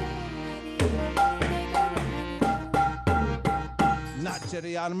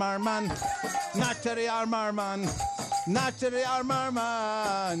 Nachari Armarman, Nachari Armarman, Nachari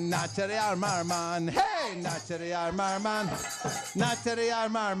Armarman, Nachari Armarman, hey, Nachari Armarman, Nachari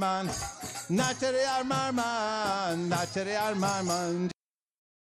Armarman, Nachari Armarman, Nachari Armarman.